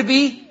I don't want to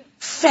be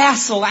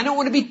facile. I don't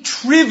want to be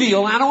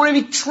trivial. I don't want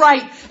to be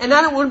trite. And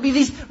I don't want to be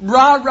these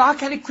rah-rah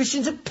kind of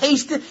Christians that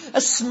paste a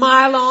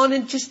smile on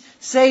and just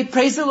say,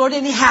 praise the Lord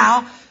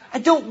anyhow. I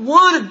don't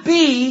want to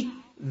be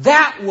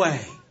that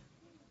way.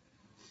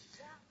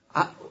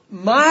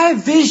 My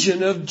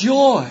vision of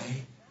joy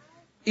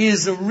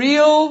is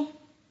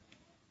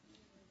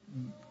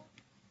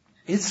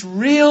it's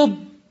real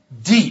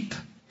deep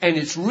and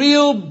it's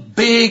real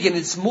big and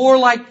it's more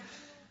like,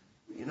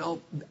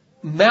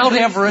 Mount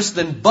Everest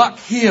than Buck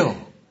Hill.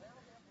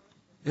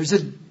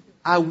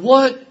 I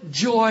want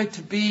joy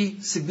to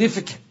be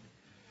significant.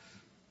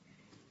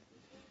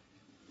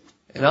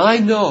 And I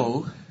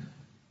know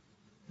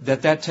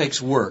that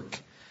takes work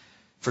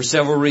for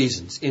several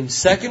reasons. In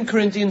 2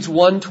 Corinthians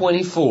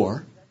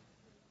 1:24,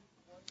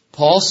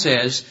 Paul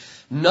says,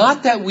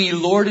 not that we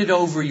lord it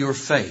over your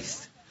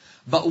faith,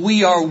 but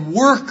we are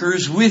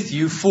workers with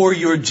you for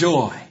your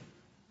joy.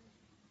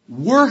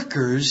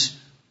 Workers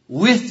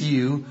with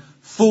you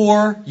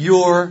for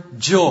your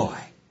joy.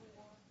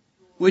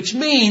 Which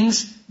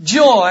means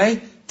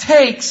joy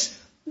takes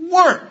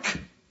work.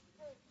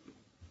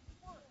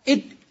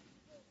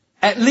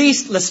 At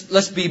least,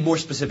 let's be more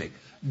specific.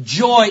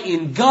 Joy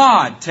in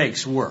God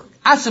takes work.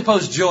 I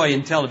suppose joy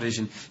in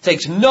television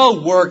takes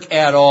no work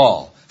at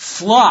all.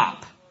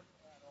 Flop.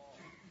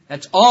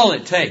 That's all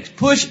it takes.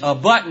 Push a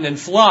button and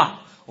flop.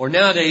 Or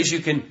nowadays you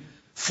can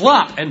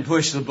flop and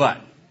push the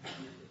button.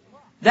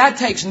 That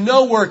takes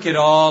no work at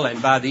all, and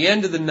by the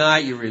end of the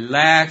night you're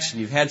relaxed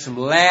and you've had some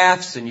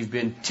laughs and you've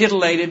been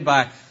titillated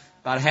by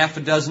about half a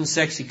dozen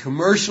sexy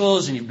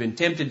commercials and you've been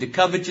tempted to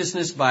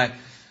covetousness by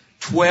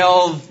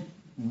 12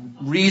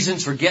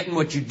 reasons for getting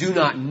what you do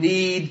not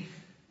need,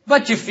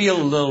 but you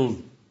feel a little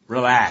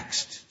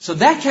relaxed. So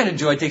that kind of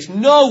joy takes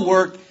no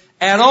work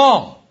at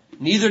all.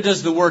 Neither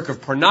does the work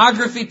of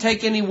pornography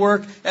take any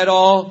work at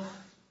all.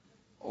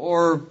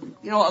 Or,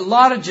 a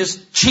lot of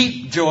just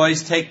cheap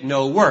joys take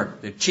no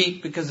work. They're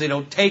cheap because they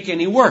don't take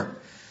any work.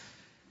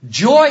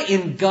 Joy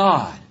in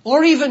God,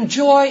 or even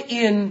joy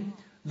in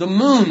the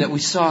moon that we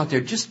saw out there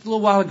just a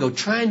little while ago,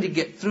 trying to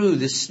get through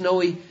this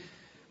snowy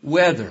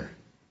weather.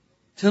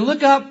 To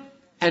look up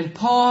and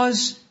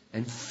pause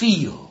and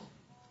feel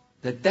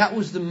that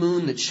was the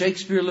moon that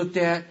Shakespeare looked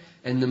at,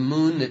 and the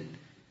moon that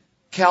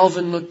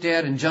Calvin looked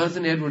at, and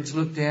Jonathan Edwards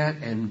looked at,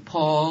 and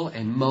Paul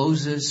and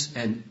Moses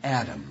and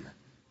Adam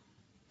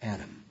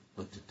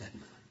looked at that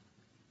moon.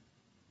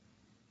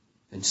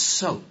 And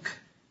soak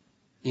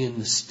in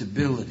the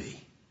stability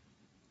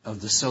of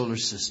the solar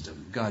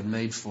system God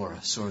made for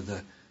us, or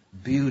the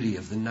beauty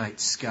of the night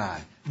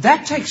sky.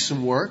 That takes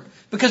some work,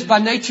 because by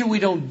nature we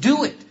don't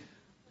do it.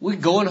 We're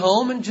going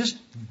home and just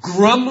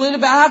grumbling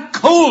about how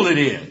cold it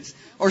is,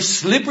 or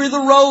slippery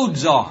the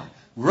roads are.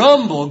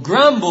 Grumble,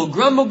 grumble,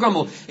 grumble,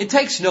 grumble. It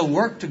takes no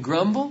work to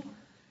grumble.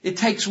 It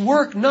takes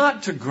work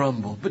not to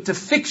grumble, but to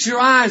fix your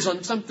eyes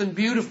on something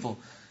beautiful,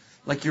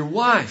 like your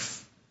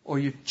wife or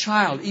your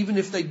child, even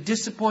if they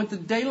disappoint the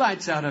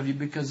daylights out of you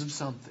because of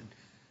something.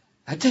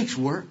 That takes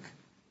work.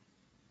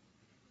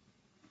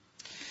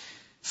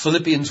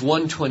 Philippians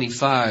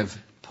 1:25,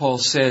 Paul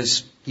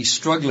says he's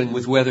struggling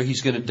with whether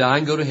he's going to die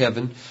and go to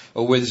heaven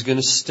or whether he's going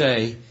to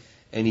stay.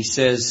 And he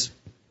says,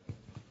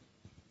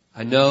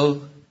 I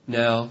know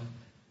now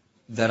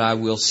that I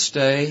will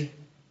stay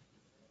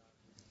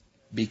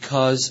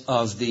because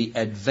of the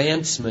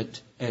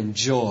advancement and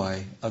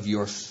joy of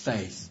your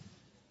faith.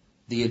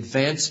 The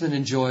advancement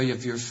and joy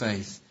of your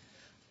faith.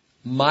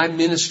 My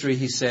ministry,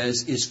 he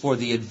says, is for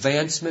the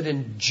advancement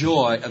and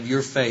joy of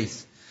your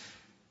faith.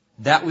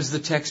 That was the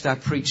text I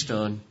preached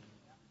on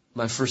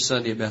my first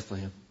Sunday at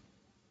Bethlehem.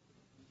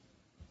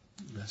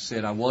 I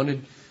said I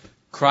wanted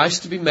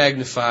Christ to be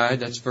magnified.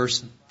 That's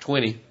verse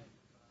 20.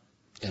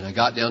 And I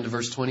got down to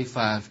verse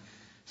 25.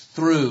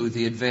 Through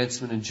the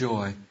advancement and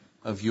joy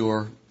of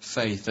your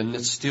faith. And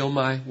it's still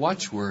my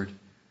watchword.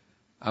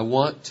 I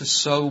want to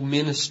so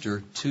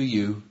minister to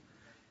you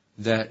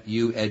that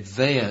you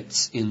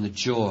advance in the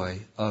joy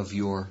of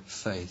your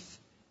faith.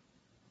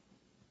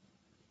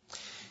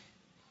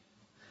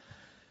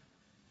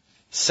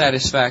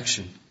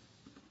 Satisfaction.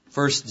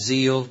 First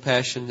zeal,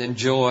 passion, then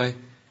joy,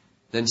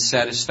 then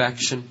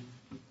satisfaction.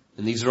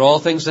 And these are all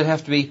things that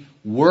have to be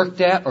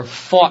worked at or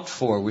fought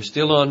for. We're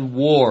still on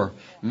war.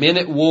 Men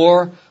at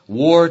war,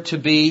 war to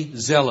be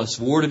zealous,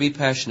 war to be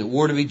passionate,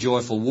 war to be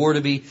joyful, war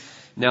to be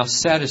now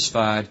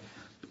satisfied.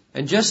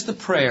 And just the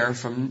prayer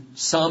from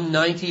Psalm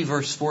 90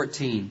 verse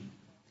 14.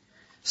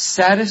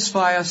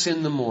 Satisfy us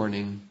in the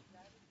morning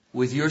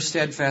with your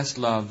steadfast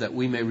love that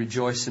we may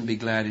rejoice and be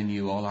glad in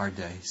you all our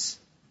days.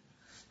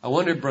 I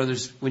wonder,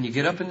 brothers, when you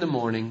get up in the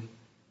morning,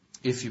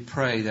 if you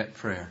pray that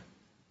prayer,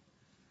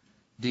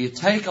 do you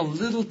take a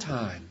little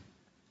time,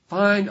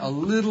 find a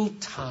little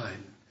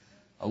time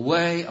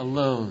away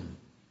alone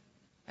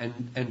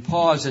and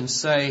pause and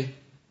say,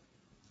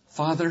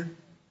 Father,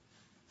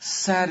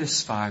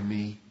 satisfy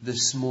me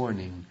this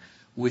morning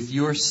with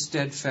your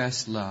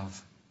steadfast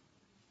love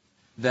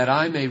that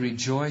I may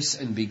rejoice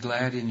and be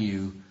glad in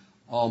you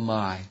all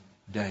my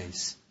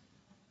days.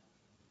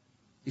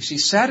 You see,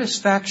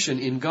 satisfaction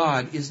in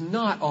God is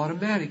not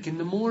automatic in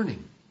the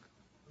morning.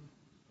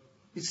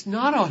 It's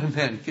not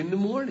automatic in the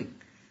morning.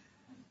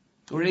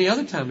 Or any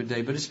other time of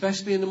day, but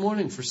especially in the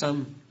morning for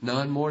some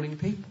non-morning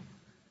people.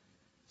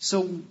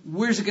 So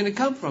where's it going to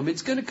come from?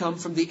 It's going to come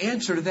from the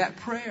answer to that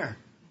prayer.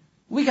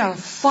 We got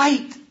to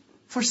fight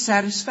for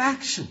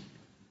satisfaction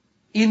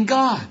in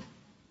God.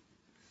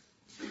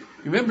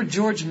 Remember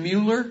George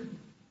Mueller,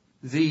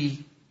 the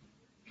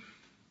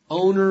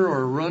owner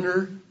or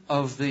runner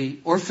of the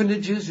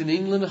orphanages in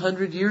England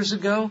 100 years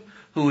ago,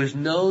 who is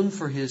known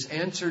for his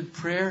answered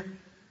prayer?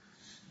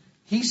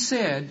 He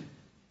said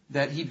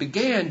that he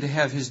began to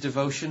have his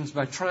devotions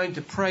by trying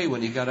to pray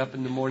when he got up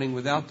in the morning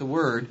without the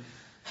Word.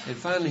 And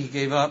finally he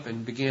gave up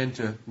and began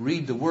to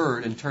read the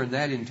Word and turn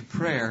that into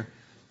prayer.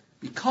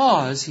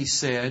 Because, he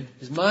said,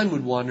 his mind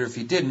would wander if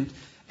he didn't.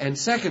 And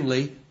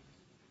secondly,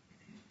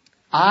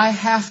 I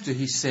have to,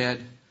 he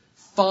said,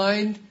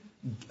 find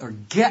or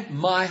get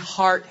my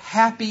heart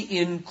happy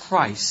in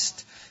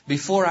Christ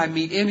before I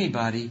meet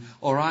anybody,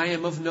 or I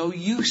am of no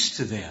use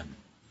to them.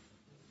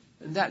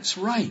 And that's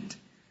right.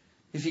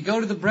 If you go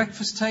to the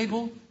breakfast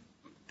table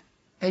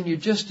and you're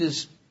just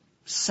as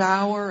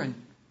sour and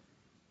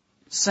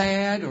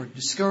sad or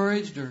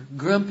discouraged or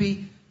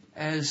grumpy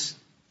as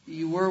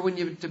you were when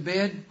you went to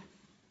bed,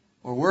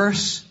 or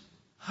worse,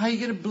 how are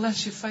you going to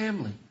bless your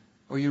family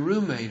or your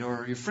roommate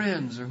or your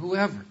friends or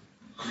whoever?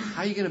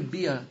 How are you going to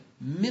be a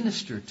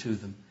minister to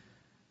them?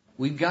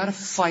 We've got to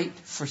fight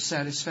for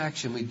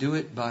satisfaction. We do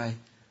it by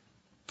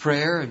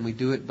prayer and we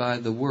do it by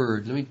the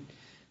Word. Let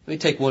me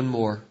take one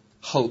more.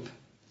 Hope.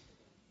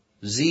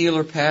 Zeal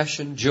or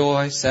passion,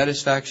 joy,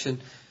 satisfaction,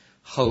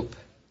 hope.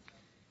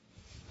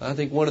 I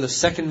think one of the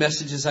second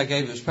messages I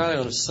gave was probably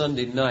on a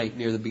Sunday night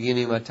near the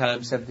beginning of my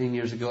time 17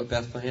 years ago at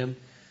Bethlehem.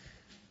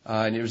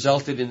 And it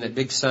resulted in that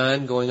big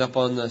sign going up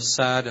on the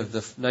side of the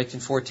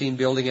 1914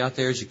 building out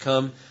there as you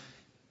come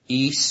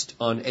east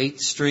on 8th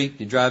Street.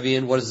 You drive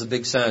in, what does the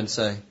big sign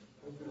say?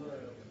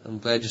 I'm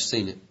glad you've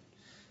seen it.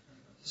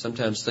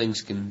 Sometimes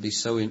things can be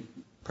so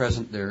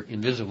present they're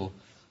invisible.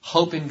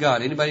 Hope in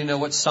God. Anybody know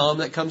what psalm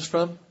that comes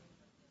from?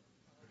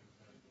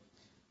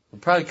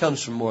 It probably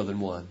comes from more than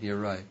one. You're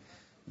right.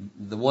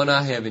 The one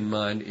I have in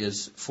mind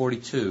is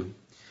 42.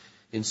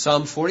 In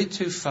Psalm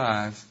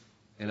 42:5,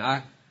 and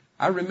I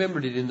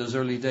remembered it in those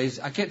early days.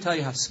 I can't tell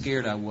you how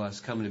scared I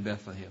was coming to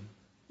Bethlehem.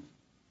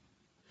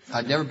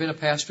 I'd never been a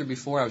pastor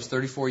before. I was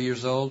 34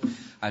 years old.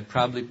 I'd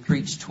probably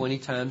preached 20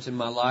 times in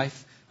my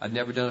life. I'd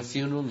never done a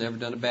funeral, never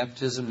done a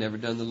baptism, never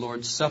done the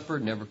Lord's Supper,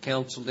 never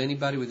counseled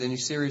anybody with any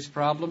serious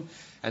problem.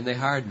 And they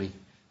hired me.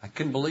 I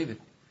couldn't believe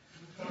it.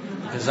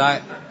 Because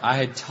I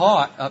had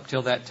taught up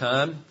till that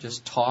time,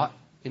 just taught,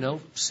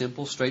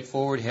 simple,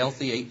 straightforward,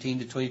 healthy 18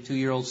 to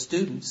 22-year-old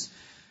students.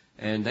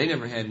 And they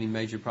never had any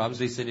major problems.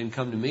 At least they didn't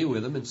come to me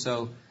with them. And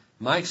so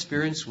my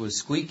experience was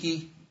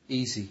squeaky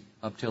easy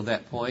up till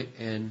that point.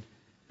 And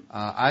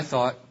I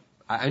thought,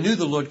 I knew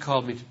the Lord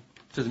called me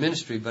to the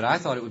ministry, but I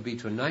thought it would be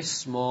to a nice,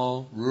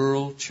 small,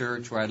 rural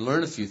church where I'd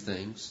learn a few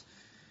things.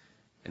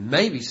 And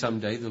maybe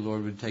someday the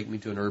Lord would take me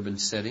to an urban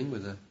setting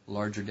with a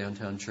larger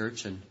downtown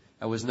church. And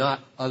that was not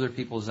other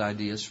people's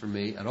ideas for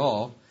me at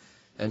all.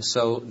 And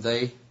so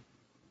they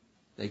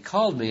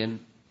called me.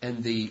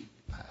 And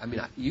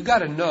you got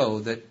to know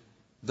that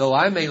though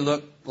I may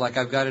look like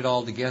I've got it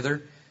all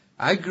together,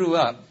 I grew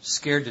up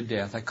scared to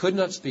death. I could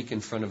not speak in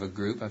front of a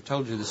group. I've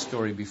told you this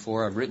story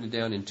before. I've written it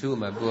down in 2 of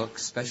my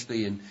books,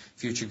 especially in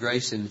Future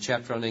Grace, in the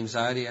chapter on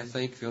anxiety, I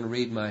think, if you want to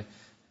read my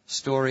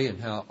story and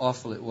how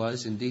awful it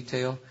was in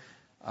detail.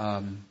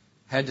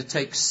 Had to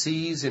take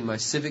C's in my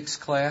civics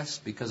class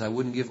because I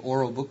wouldn't give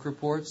oral book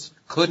reports.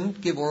 Couldn't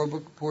give oral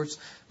book reports.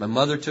 My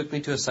mother took me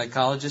to a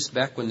psychologist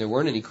back when there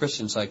weren't any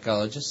Christian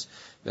psychologists,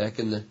 back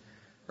in the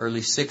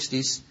early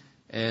 60s.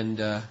 And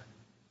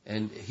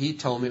he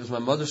told me it was my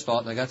mother's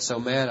fault, and I got so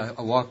mad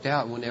I walked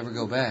out and would never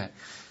go back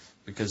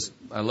because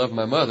I love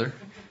my mother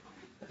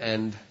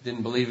and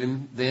didn't believe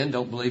him then,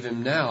 don't believe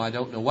him now. I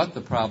don't know what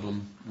the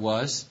problem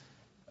was.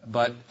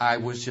 But I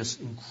was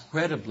just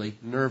incredibly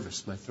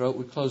nervous. My throat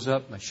would close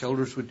up, my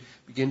shoulders would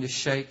begin to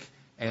shake,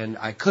 and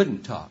I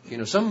couldn't talk. You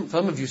know, some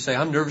of you say,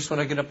 I'm nervous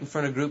when I get up in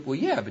front of a group. Well,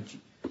 yeah, but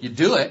you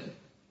do it.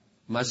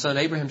 My son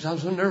Abraham said, I'm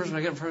so nervous when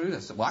I get in front of a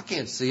group. I said, well, I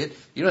can't see it.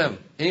 You don't have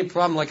any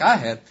problem like I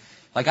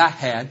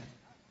had.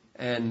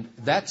 And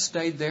that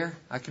stayed there.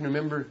 I can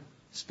remember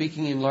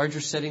speaking in larger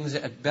settings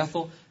at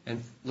Bethel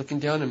and looking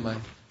down, and my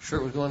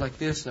shirt was going like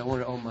this, and I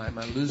wondered, am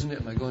I losing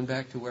it? Am I going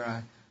back to where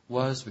I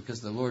was,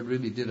 because the Lord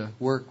really did a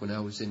work when I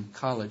was in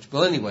college.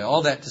 But anyway,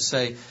 all that to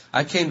say,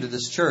 I came to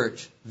this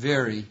church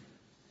very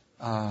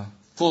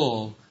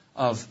full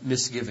of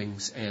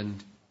misgivings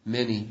and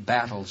many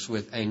battles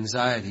with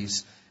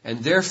anxieties.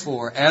 And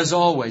therefore, as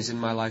always in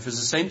my life, it was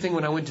the same thing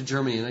when I went to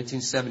Germany in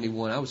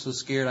 1971. I was so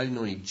scared. I didn't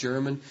know any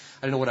German.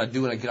 I didn't know what I'd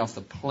do when I get off the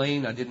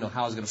plane. I didn't know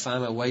how I was going to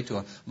find my way to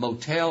a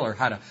motel or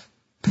how to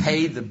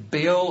pay the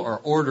bill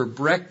or order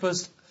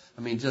breakfast.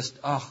 I mean,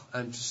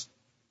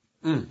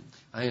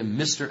 I am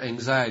Mr.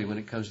 Anxiety when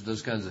it comes to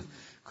those kinds of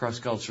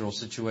cross-cultural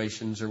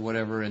situations or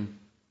whatever. And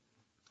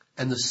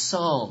the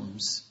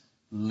Psalms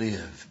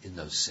live in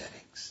those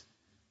settings.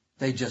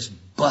 They just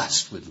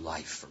bust with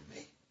life for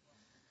me.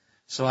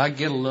 So I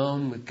get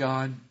alone with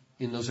God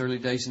in those early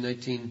days in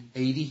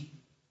 1980,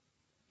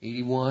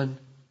 81,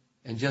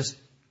 and just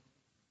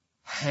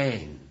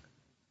hang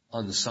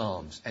on the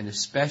Psalms. And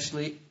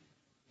especially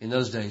in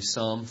those days,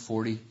 Psalm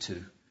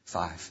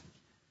 42:5.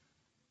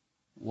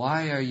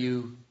 Why are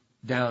you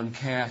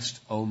downcast,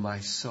 O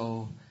my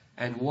soul,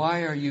 and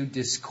why are you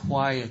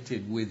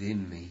disquieted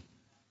within me?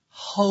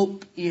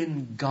 Hope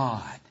in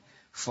God,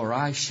 for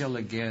I shall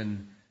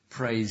again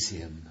praise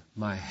Him,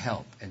 my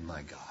help and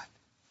my God.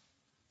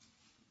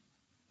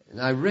 And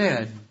I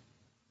read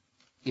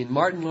in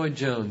Martin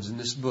Lloyd-Jones in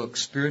this book,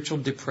 Spiritual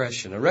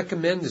Depression. I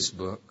recommend this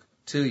book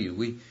to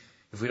you.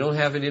 If we don't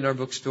have it in our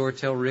bookstore,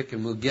 tell Rick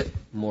and we'll get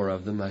more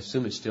of them. I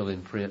assume it's still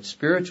in print.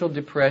 Spiritual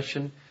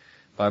Depression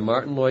by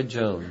Martin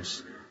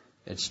Lloyd-Jones.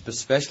 It's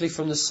especially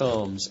from the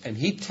Psalms. And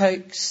he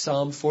takes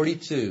Psalm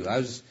 42.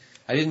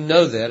 I didn't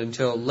know that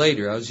until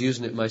later. I was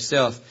using it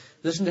myself.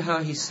 Listen to how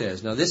he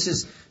says. Now this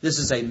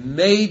is a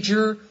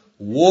major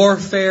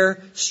warfare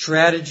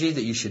strategy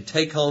that you should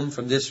take home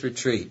from this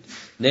retreat.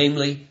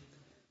 Namely,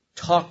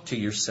 talk to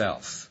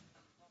yourself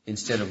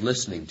instead of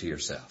listening to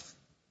yourself.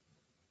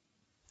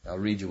 I'll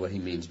read you what he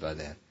means by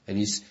that. And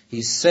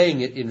he's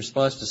saying it in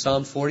response to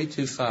Psalm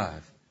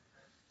 42:5.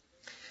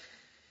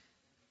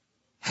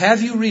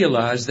 Have you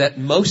realized that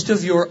most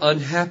of your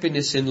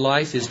unhappiness in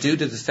life is due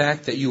to the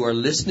fact that you are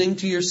listening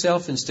to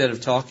yourself instead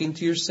of talking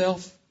to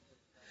yourself?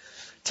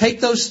 Take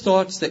those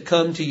thoughts that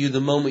come to you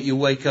the moment you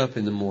wake up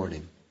in the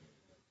morning.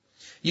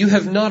 You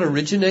have not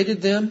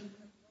originated them,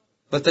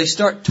 but they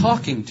start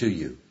talking to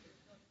you.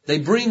 They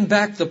bring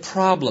back the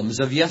problems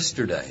of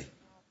yesterday.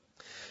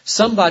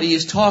 Somebody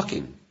is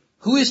talking.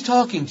 Who is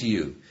talking to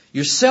you?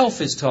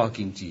 Yourself is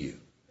talking to you.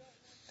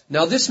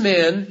 Now this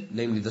man,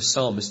 namely the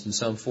psalmist in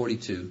Psalm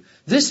 42,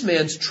 this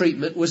man's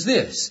treatment was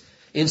this.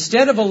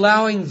 Instead of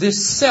allowing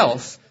this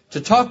self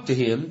to talk to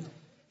him,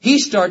 he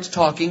starts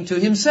talking to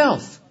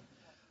himself.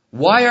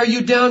 Why are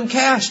you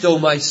downcast, O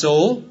my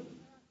soul?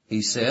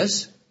 He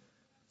says.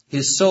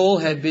 His soul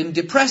had been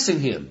depressing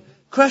him,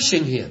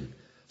 crushing him.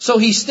 So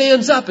he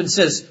stands up and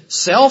says,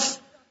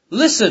 Self,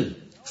 listen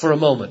for a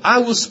moment. I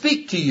will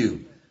speak to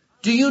you.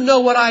 Do you know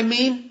what I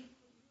mean?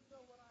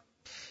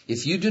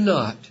 If you do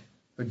not,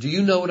 or do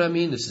you know what I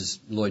mean? This is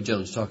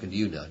Lloyd-Jones talking to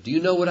you now. Do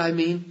you know what I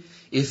mean?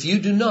 If you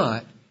do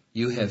not,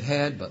 you have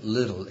had but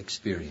little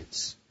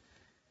experience.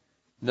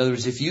 In other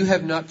words, if you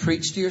have not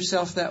preached to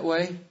yourself that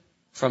way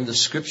from the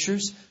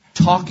Scriptures,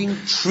 talking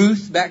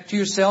truth back to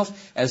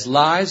yourself as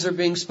lies are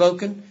being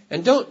spoken,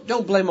 and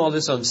don't blame all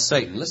this on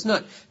Satan. Let's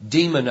not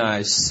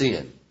demonize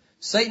sin.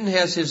 Satan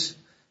has his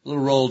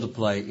little role to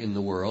play in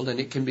the world, and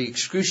it can be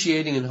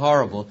excruciating and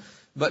horrible.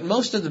 But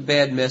most of the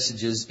bad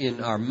messages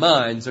in our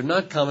minds are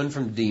not coming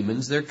from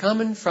demons. They're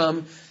coming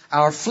from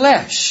our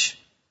flesh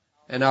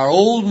and our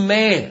old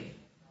man.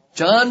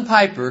 John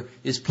Piper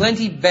is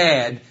plenty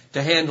bad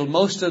to handle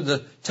most of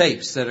the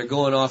tapes that are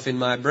going off in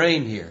my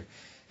brain here.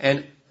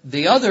 And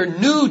the other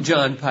new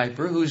John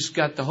Piper, who's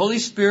got the Holy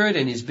Spirit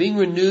and is being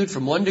renewed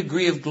from one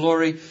degree of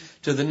glory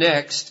to the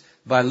next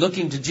by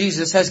looking to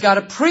Jesus, has got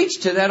to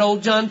preach to that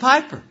old John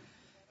Piper.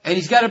 And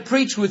he's got to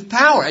preach with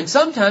power. And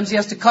sometimes he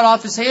has to cut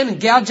off his hand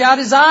and gouge out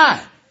his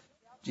eye.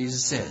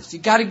 Jesus says, you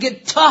got to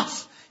get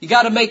tough. You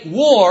got to make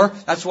war.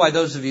 That's why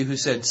those of you who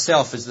said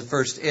self is the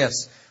first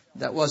S,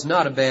 that was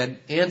not a bad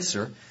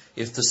answer.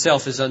 If the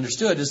self is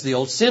understood as the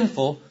old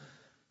sinful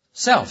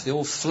self, the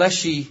old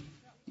fleshy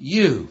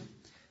you.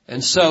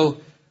 And so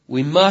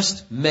We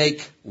must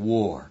make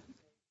war.